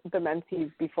after the menses,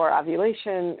 before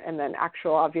ovulation, and then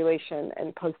actual ovulation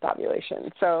and post-ovulation.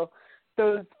 So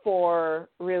those 4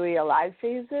 really alive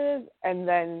phases, and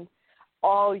then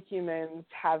all humans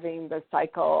having the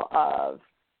cycle of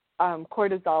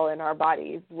cortisol in our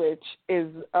bodies, which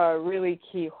is a really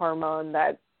key hormone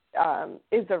that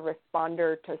is a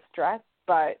responder to stress,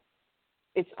 but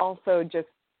it's also just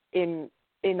in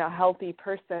a healthy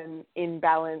person in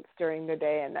balance during the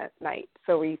day and at night.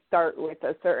 So we start with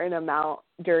a certain amount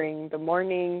during the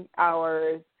morning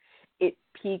hours. It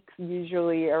peaks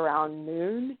usually around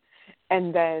noon,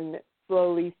 and then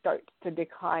slowly starts to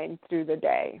decline through the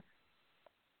day.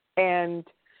 And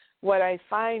what I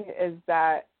find is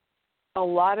that a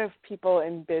lot of people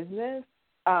in business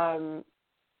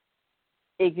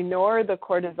ignore the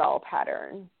cortisol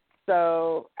pattern.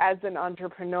 So as an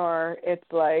entrepreneur,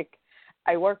 it's like,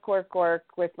 I work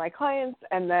with my clients,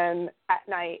 and then at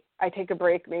night I take a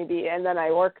break maybe, and then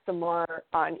I work some more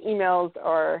on emails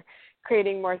or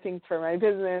creating more things for my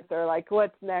business, or like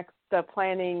what's next, the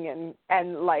planning,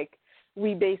 and like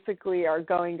we basically are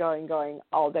going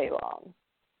all day long.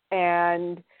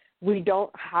 And we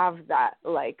don't have that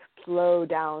like slow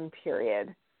down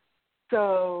period.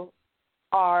 So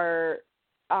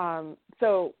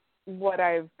what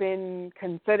I've been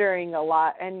considering a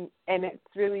lot, and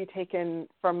it's really taken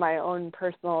from my own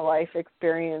personal life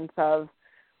experience of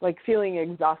like feeling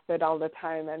exhausted all the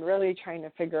time and really trying to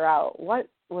figure out what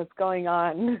was going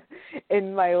on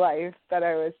in my life that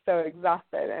I was so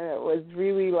exhausted. And it was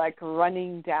really like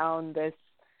running down this,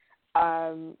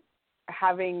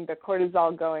 having the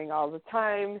cortisol going all the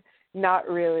time, not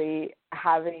really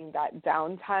having that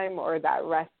downtime or that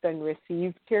rest and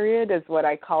receive period is what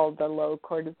I call the low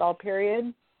cortisol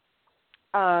period.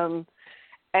 And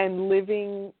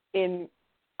living in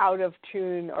out of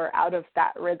tune or out of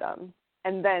that rhythm.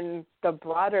 And then the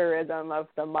broader rhythm of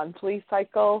the monthly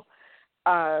cycle,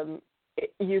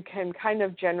 you can kind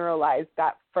of generalize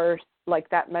that first, like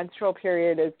that menstrual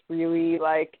period is really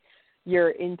like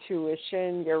your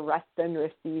intuition, your rest and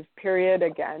receive period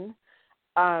again.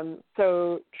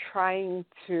 So trying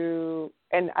to,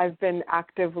 and I've been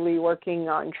actively working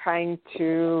on trying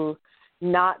to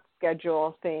not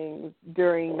schedule things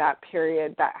during that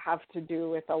period that have to do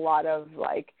with a lot of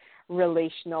like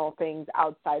relational things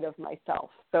outside of myself.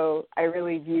 So I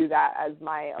really view that as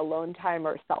my alone time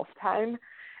or self time.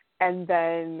 And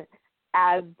then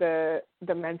as the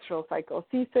menstrual cycle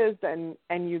ceases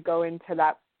and you go into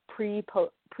that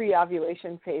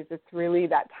pre-ovulation phase, it's really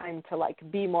that time to like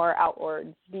be more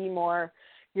outward, be more,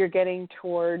 you're getting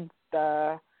towards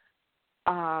the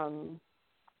kind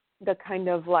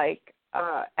of like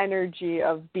energy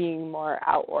of being more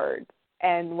outward.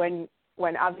 And when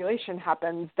ovulation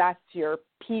happens, that's your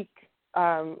peak,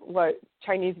 what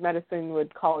Chinese medicine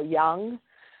would call yang.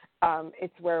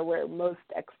 It's where we're most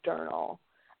external.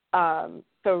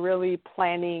 So really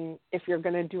planning, if you're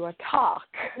going to do a talk,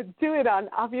 do it on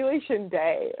ovulation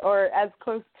day or as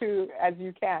close to as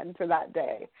you can to that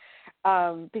day,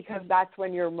 because that's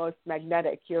when you're most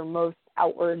magnetic, you're most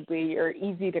outwardly, you're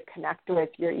easy to connect with,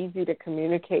 you're easy to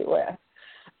communicate with.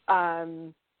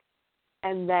 And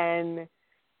then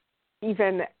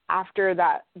even after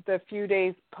that, the few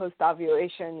days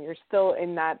post-ovulation, you're still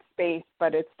in that space,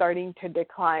 but it's starting to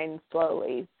decline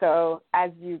slowly. So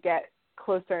as you get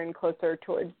closer and closer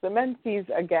towards the menses,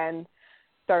 again,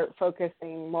 start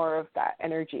focusing more of that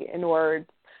energy inward,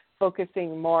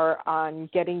 focusing more on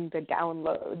getting the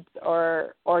downloads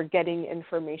or getting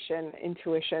information,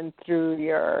 intuition through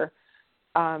your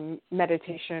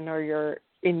meditation or your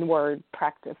inward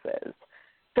practices.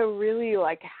 So really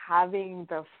like having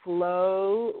the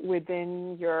flow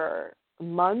within your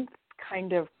month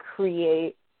kind of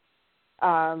create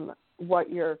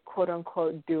what you're quote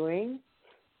unquote doing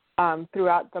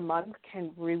throughout the month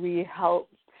can really help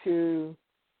to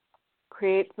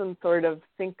create some sort of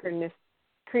synchronous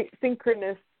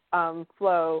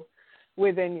flow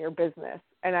within your business.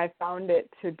 And I found it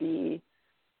to be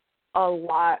a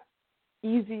lot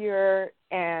easier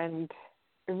and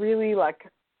really like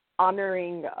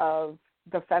honoring of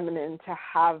the feminine to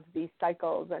have these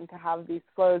cycles and to have these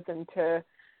flows and to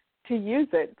use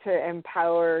it to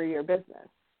empower your business.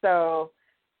 So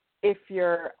if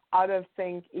you're out of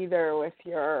sync either with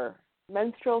your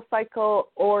menstrual cycle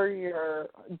or your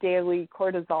daily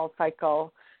cortisol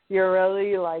cycle, you're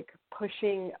really like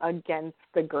pushing against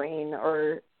the grain,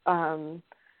 or some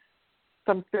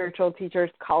spiritual teachers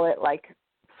call it like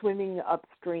swimming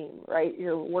upstream, right?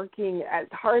 You're working as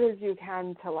hard as you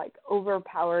can to like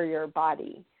overpower your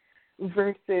body,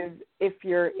 versus if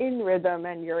you're in rhythm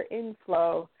and you're in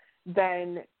flow,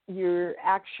 then you're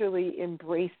actually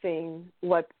embracing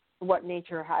what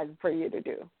nature has for you to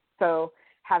do. So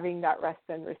having that rest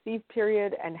and receive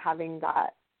period and having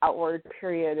that outward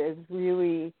period is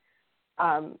really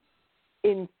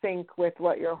in sync with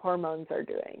what your hormones are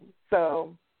doing.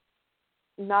 So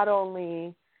not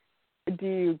only do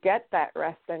you get that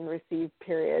rest and receive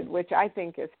period, which I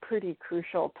think is pretty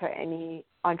crucial to any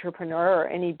entrepreneur or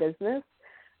any business,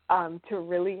 to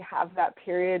really have that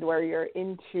period where you're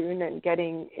in tune and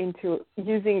getting into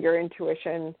using your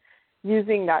intuition,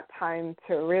 using that time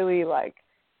to really like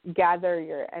gather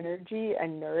your energy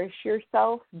and nourish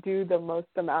yourself, do the most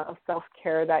amount of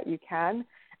self-care that you can,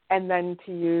 and then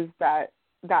to use that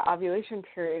ovulation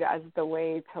period as the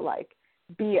way to like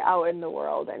be out in the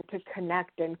world and to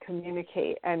connect and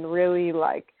communicate and really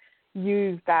like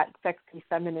use that sexy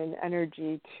feminine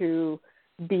energy to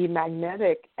be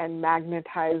magnetic and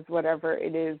magnetize whatever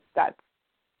it is that's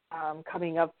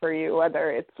coming up for you,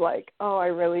 whether it's like, oh, I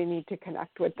really need to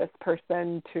connect with this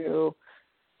person to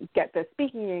get the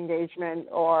speaking engagement,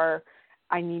 or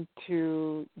I need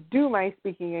to do my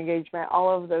speaking engagement.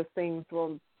 All of those things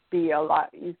will be a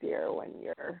lot easier when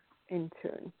you're in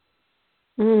tune.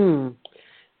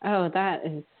 Oh, that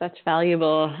is such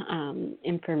valuable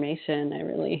information. I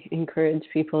really encourage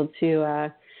people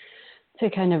to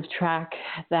kind of track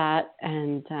that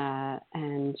and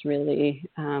really,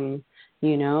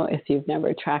 if you've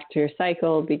never tracked your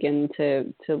cycle, begin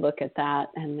to look at that.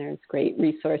 And there's great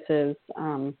resources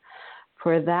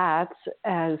for that,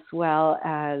 as well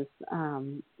as,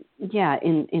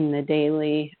 in the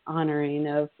daily honoring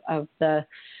of the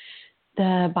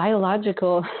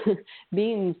biological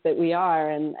beings that we are,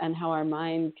 and how our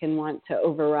mind can want to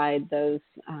override those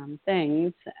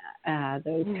things,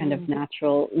 those kind of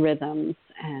natural rhythms.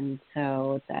 And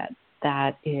so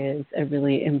that is a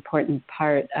really important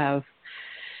part of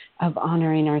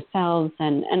honoring ourselves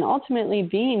and ultimately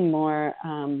being more,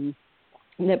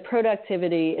 that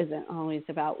productivity isn't always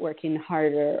about working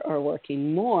harder or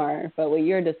working more, but what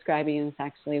you're describing is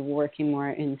actually working more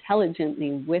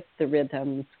intelligently with the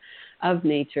rhythms of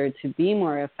nature to be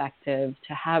more effective,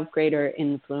 to have greater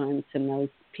influence in those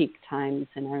peak times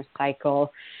in our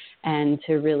cycle, and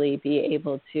to really be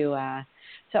able to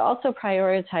also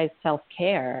prioritize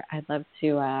self-care. I'd love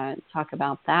to talk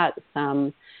about that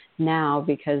some now,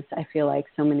 because I feel like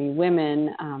so many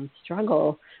women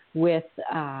struggle with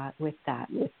that,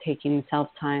 with taking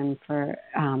self-time for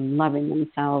loving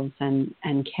themselves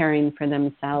and caring for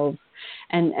themselves,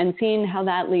 and seeing how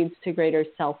that leads to greater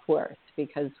self-worth.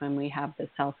 Because when we have the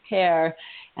self-care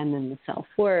and then the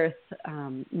self-worth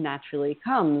naturally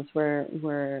comes,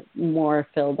 we're more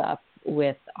filled up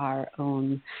with our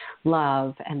own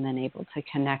love and then able to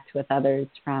connect with others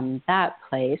from that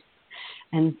place.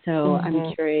 And so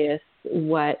I'm curious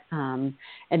what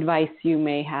advice you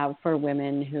may have for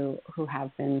women who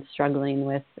have been struggling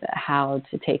with how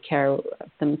to take care of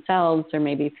themselves, or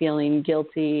maybe feeling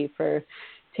guilty for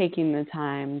taking the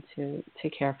time to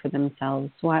care for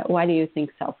themselves. Why do you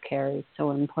think self-care is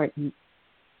so important?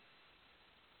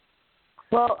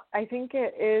 Well, I think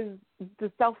it is,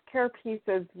 the self-care piece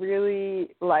is really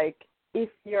like,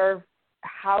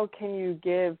 how can you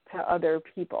give to other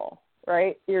people,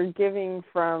 right? You're giving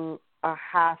from a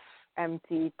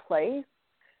half-empty place,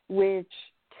 which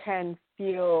can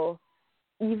feel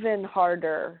even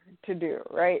harder to do,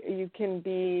 right? You can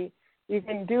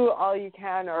do all you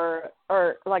can, or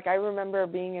like, I remember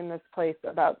being in this place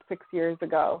about 6 years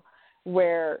ago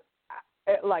where,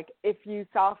 like, if you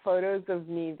saw photos of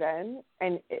me then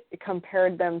and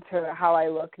compared them to how I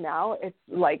look now, it's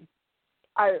like,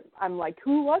 I'm like,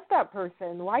 who was that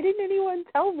person? Why didn't anyone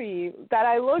tell me that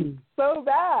I looked so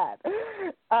bad?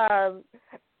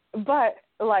 But,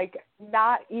 like,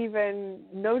 not even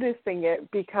noticing it,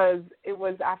 because it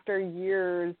was after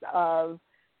years of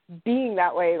being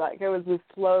that way. Like, it was a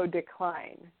slow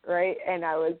decline, right? And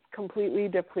I was completely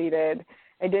depleted.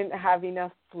 I didn't have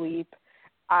enough sleep.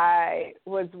 I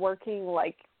was working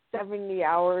like 70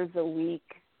 hours a week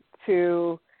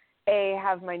to A,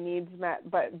 have my needs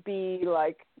met, but B,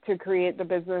 like, to create the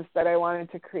business that I wanted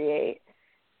to create,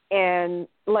 and,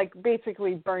 like,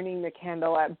 basically burning the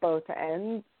candle at both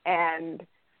ends and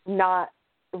not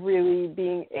really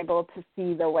being able to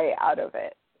see the way out of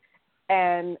it.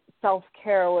 And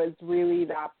self-care was really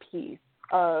that piece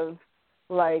of,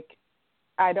 like,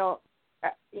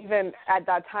 even at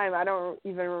that time, I don't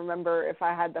even remember if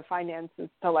I had the finances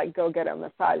to, like, go get a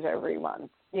massage every month,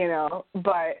 you know,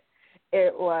 but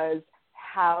it was,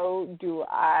 how do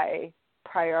I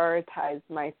prioritize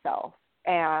myself?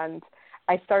 And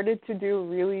I started to do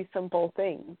really simple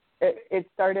things. It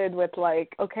started with,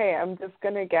 like, okay, I'm just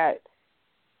going to get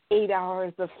 8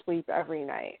 hours of sleep every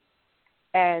night.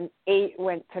 And 8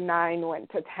 went to 9, went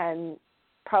to 10,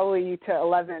 probably to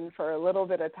 11 for a little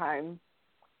bit of time,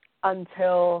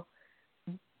 until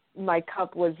my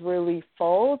cup was really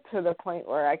full, to the point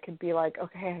where I could be like,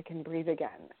 okay, I can breathe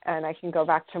again, and I can go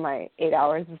back to my 8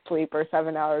 hours of sleep or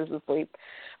 7 hours of sleep.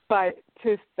 But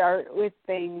to start with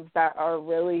things that are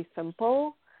really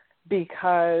simple,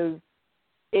 because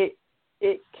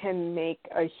it can make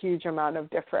a huge amount of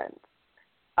difference.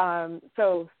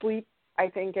 So sleep, I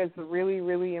think, is really,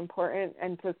 really important,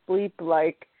 and to sleep,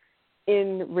 like,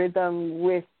 in rhythm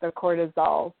with the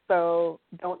cortisol. So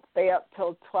don't stay up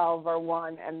till 12 or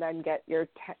 1 and then get your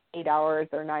 8 hours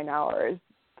or 9 hours.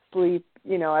 Sleep,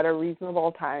 you know, at a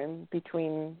reasonable time,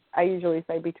 I usually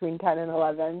say between 10 and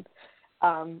 11.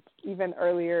 Even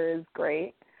earlier is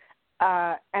great.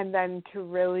 And then to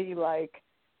really, like,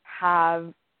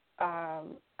 have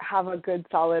a good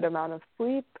solid amount of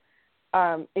sleep.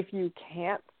 If you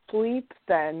can't sleep,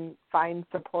 then find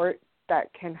support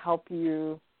that can help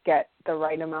you get the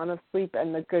right amount of sleep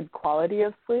and the good quality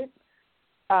of sleep.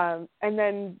 And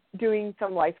then doing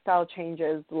some lifestyle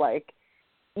changes, like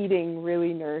eating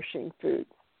really nourishing foods,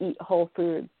 eat whole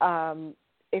foods.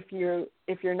 If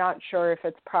you're not sure if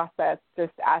it's processed,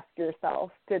 just ask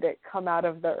yourself, did it come out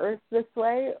of the earth this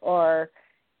way, or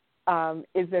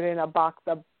is it in a box,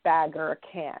 a bag, or a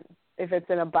can? If it's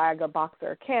in a bag, a box,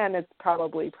 or a can, it's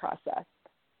probably processed.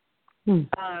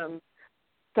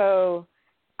 So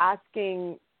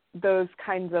asking those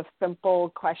kinds of simple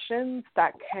questions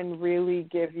that can really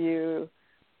give you,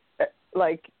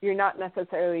 like, you're not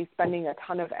necessarily spending a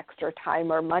ton of extra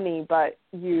time or money, but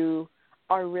you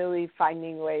are really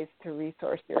finding ways to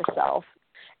resource yourself.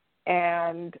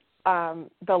 And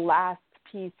the last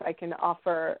piece I can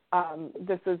offer,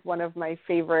 this is one of my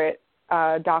favorite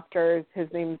doctors.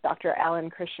 His name is Dr. Alan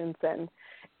Christensen,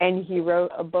 and he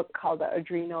wrote a book called The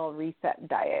Adrenal Reset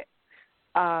Diet.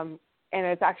 And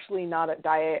it's actually not a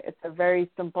diet. It's a very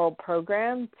simple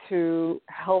program to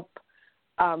help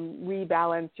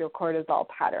rebalance your cortisol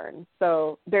pattern.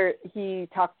 So he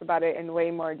talks about it in way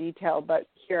more detail, but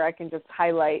here I can just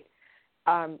highlight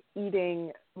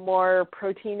eating more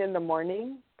protein in the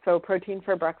morning. So protein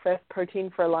for breakfast,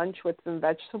 protein for lunch with some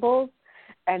vegetables,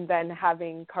 and then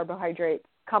having carbohydrates,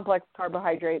 complex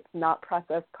carbohydrates, not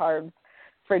processed carbs,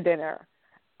 for dinner.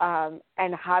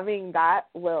 And having that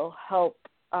will help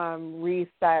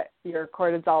reset your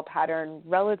cortisol pattern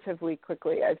relatively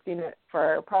quickly. I've seen it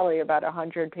for probably about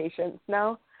 100 patients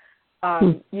now.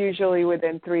 Usually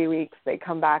within 3 weeks, they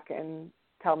come back and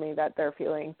tell me that they're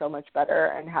feeling so much better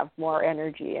and have more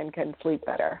energy and can sleep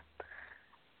better.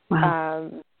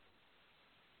 Wow.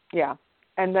 Yeah.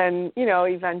 And then,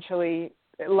 eventually,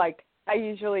 like, I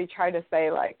usually try to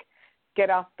say, like, get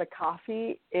off the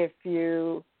coffee if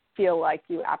you feel like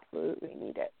you absolutely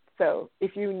need it. So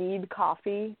if you need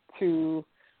coffee to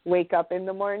wake up in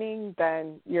the morning,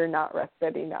 then you're not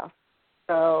rested enough.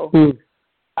 So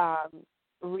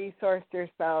resource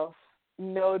yourself,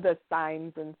 know the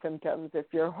signs and symptoms. If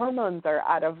your hormones are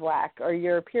out of whack, or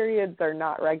your periods are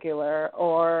not regular,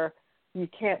 or you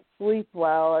can't sleep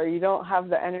well, or you don't have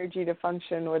the energy to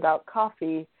function without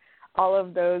coffee, all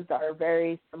of those are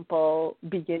very simple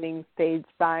beginning stage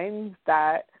signs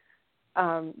that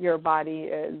your body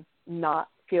is not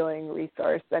feeling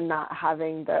resourced and not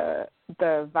having the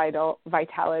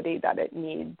vitality that it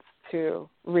needs to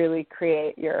really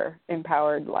create your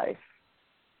empowered life.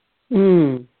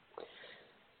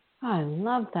 I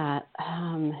love that.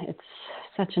 It's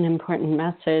such an important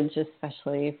message,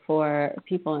 especially for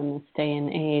people in this day and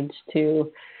age,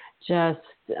 to just,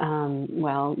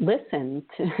 listen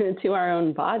to our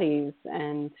own bodies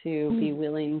and to be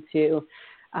willing to,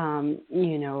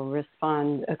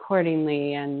 respond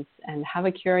accordingly and have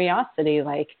a curiosity,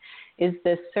 like, is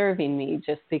this serving me?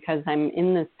 Just because I'm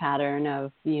in this pattern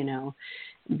of,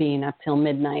 being up till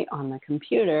midnight on the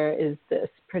computer, is this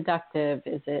productive?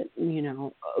 Is it,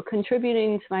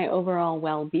 contributing to my overall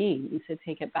well-being? To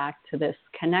take it back to this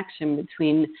connection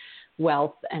between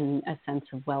wealth and a sense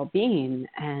of well-being,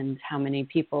 and how many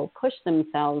people push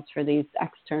themselves for these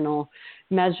external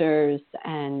measures,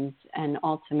 and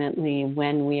ultimately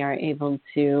when we are able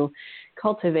to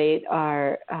cultivate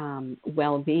our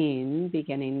well-being,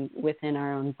 beginning within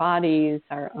our own bodies,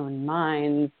 our own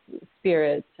minds,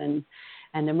 spirits, and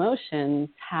emotions,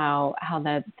 how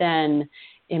that then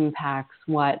impacts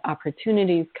what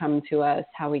opportunities come to us,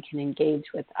 how we can engage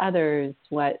with others,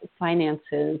 what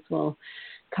finances will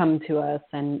come to us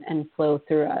and flow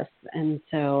through us. And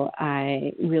so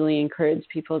I really encourage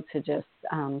people to just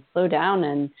slow down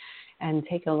and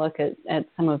take a look at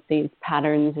some of these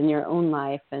patterns in your own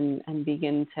life, and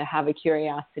begin to have a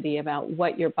curiosity about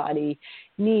what your body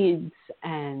needs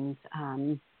and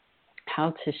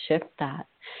how to shift that.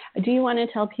 Do you want to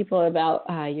tell people about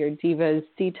your Divas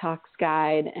Detox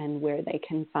Guide and where they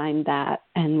can find that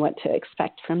and what to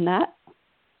expect from that?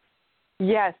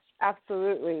 Yes,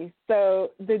 absolutely.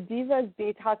 So the Divas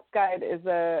Detox Guide is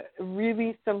a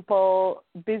really simple,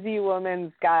 busy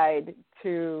woman's guide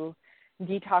to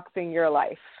detoxing your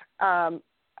life. A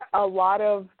lot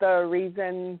of the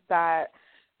reasons that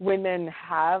women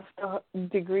have the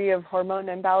degree of hormone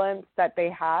imbalance that they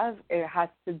have, it has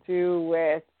to do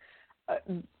with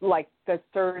like the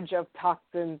surge of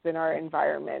toxins in our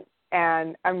environment.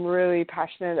 And I'm really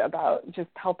passionate about just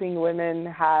helping women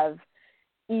have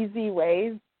easy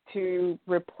ways to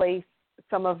replace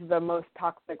some of the most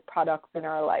toxic products in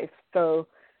our life. So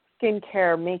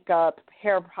skincare, makeup,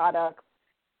 hair products.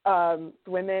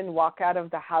 Women walk out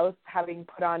of the house having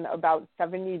put on about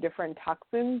 70 different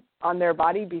toxins on their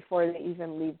body before they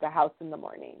even leave the house in the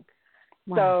morning.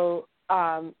 Wow.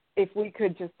 So if we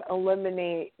could just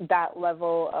eliminate that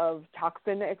level of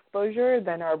toxin exposure,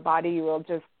 then our body will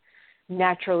just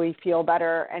naturally feel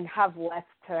better and have less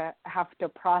to have to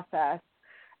process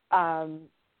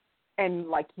and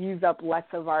like use up less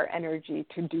of our energy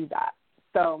to do that.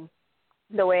 So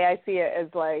the way I see it is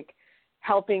like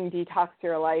helping detox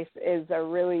your life is a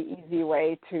really easy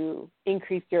way to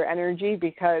increase your energy,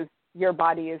 because your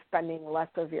body is spending less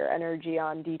of your energy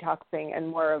on detoxing and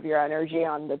more of your energy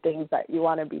on the things that you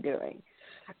want to be doing.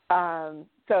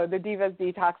 So the Divas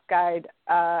Detox Guide,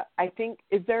 I think,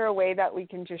 is there a way that we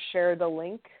can just share the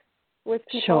link with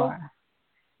people? Sure.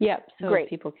 Yep. So great.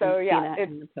 People can see that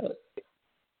in the post.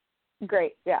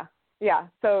 Great. Yeah. Yeah.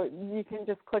 So you can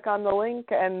just click on the link,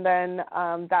 and then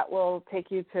that will take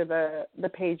you to the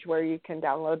page where you can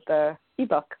download the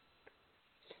ebook.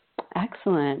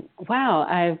 Excellent. Wow,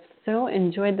 I've so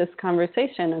enjoyed this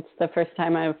conversation. It's the first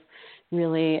time I've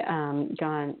really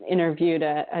interviewed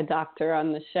a doctor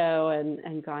on the show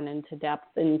and gone into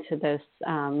depth into this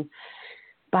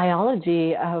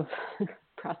biology of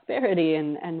prosperity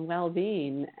and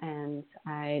well-being. And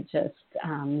I just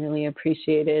really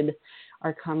appreciated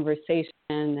our conversation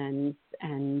and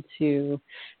to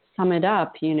sum it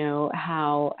up,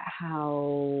 how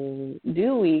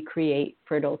do we create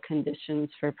fertile conditions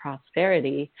for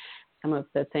prosperity? Some of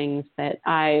the things that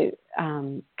I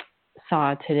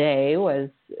saw today was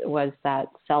that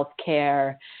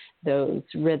self-care, those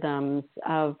rhythms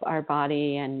of our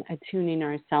body and attuning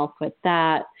ourselves with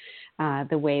that,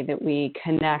 the way that we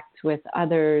connect with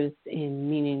others in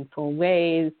meaningful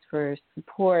ways for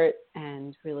support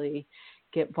and really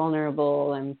get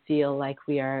vulnerable and feel like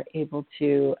we are able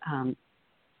to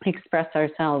express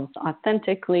ourselves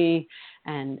authentically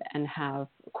and have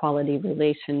quality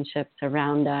relationships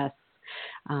around us.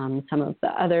 Some of the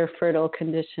other fertile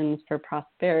conditions for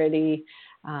prosperity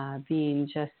being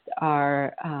just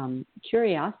our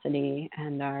curiosity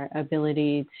and our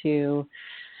ability to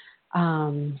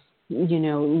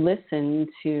listen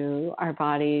to our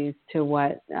bodies, to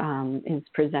what is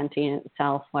presenting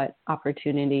itself, what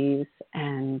opportunities,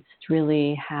 and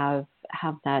really have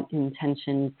that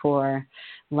intention for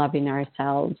loving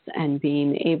ourselves and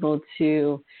being able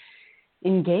to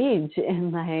engage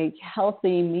in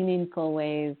healthy, meaningful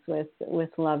ways with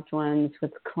loved ones,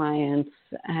 with clients,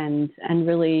 and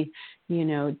really,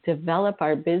 develop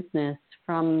our business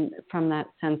from that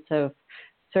sense of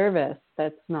service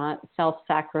that's not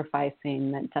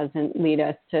self-sacrificing, that doesn't lead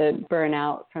us to burn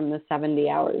out from the 70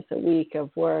 hours a week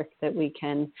of work, that we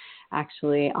can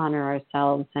actually honor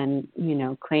ourselves and,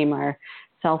 claim our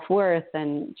self-worth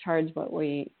and charge what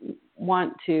we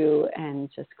want to and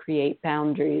just create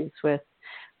boundaries with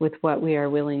what we are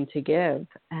willing to give.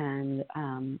 And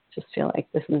just feel like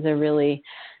this is a really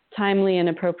timely and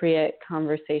appropriate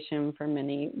conversation for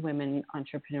many women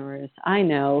entrepreneurs I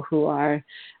know who are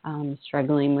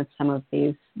struggling with some of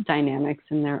these dynamics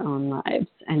in their own lives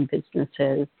and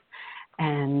businesses.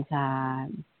 And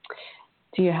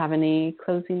do you have any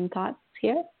closing thoughts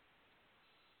here?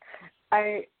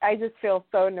 I just feel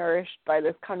so nourished by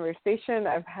this conversation.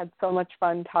 I've had so much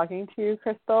fun talking to you,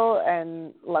 Crystal,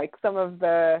 and some of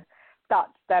the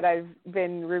thoughts that I've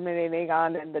been ruminating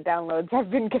on and the downloads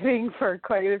I've been getting for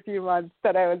quite a few months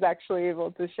that I was actually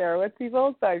able to share with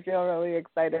people. So I feel really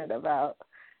excited about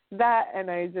that, and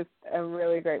I just am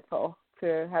really grateful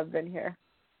to have been here.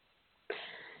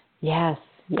 Yes,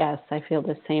 I feel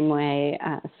the same way.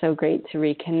 So great to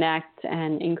reconnect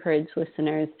and encourage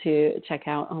listeners to check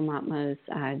out Omatma's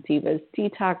Divas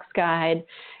Detox Guide.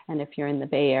 And if you're in the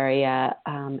Bay Area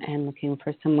and looking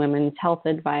for some women's health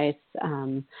advice,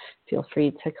 feel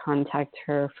free to contact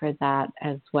her for that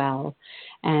as well.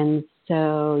 And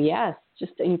so, yes,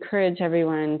 just encourage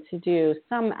everyone to do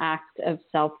some act of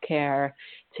self-care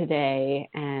today,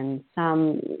 and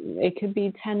it could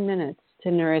be 10 minutes to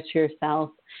nourish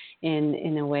yourself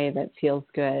in a way that feels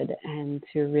good, and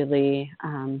to really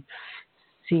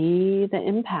see the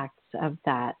impacts of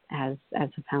that as a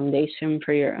foundation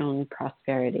for your own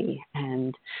prosperity.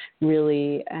 And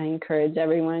really encourage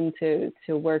everyone to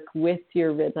work with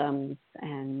your rhythms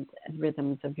and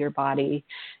rhythms of your body,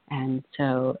 and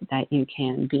so that you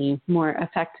can be more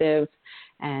effective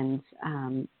and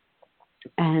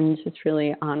just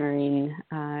really honoring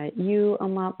you,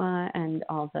 Omatma, and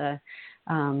all the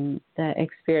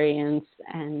experience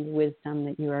and wisdom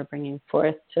that you are bringing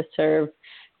forth to serve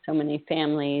so many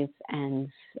families and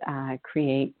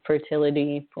create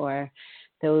fertility for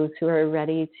those who are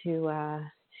ready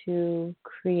to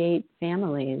create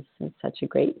families. It's such a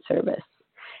great service.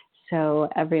 So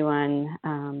everyone,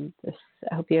 I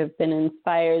hope you have been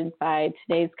inspired by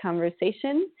today's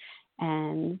conversation,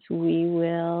 and we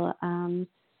will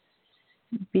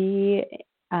be,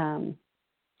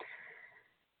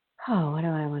 what do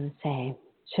I want to say?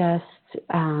 Just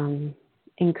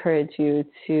encourage you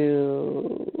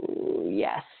to,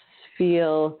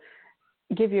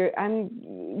 give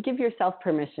yourself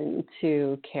permission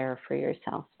to care for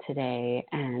yourself today,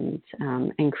 and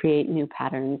create new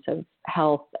patterns of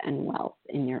health and wealth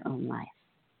in your own life.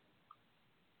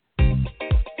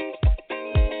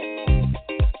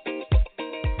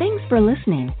 Thanks for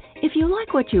listening. If you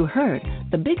like what you heard,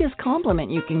 the biggest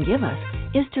compliment you can give us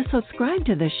is to subscribe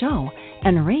to the show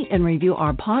and rate and review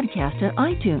our podcast at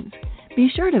iTunes. Be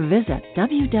sure to visit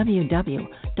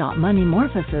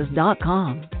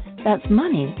www.moneymorphosis.com. That's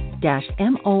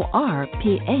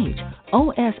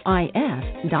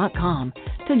money-morphosis.com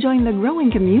to join the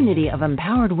growing community of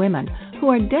empowered women who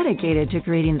are dedicated to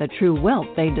creating the true wealth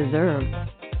they deserve.